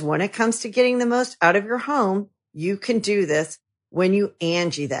 Because when it comes to getting the most out of your home, you can do this when you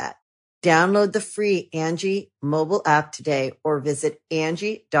Angie that. Download the free Angie mobile app today or visit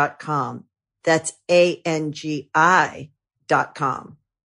Angie.com. That's ANGI.com.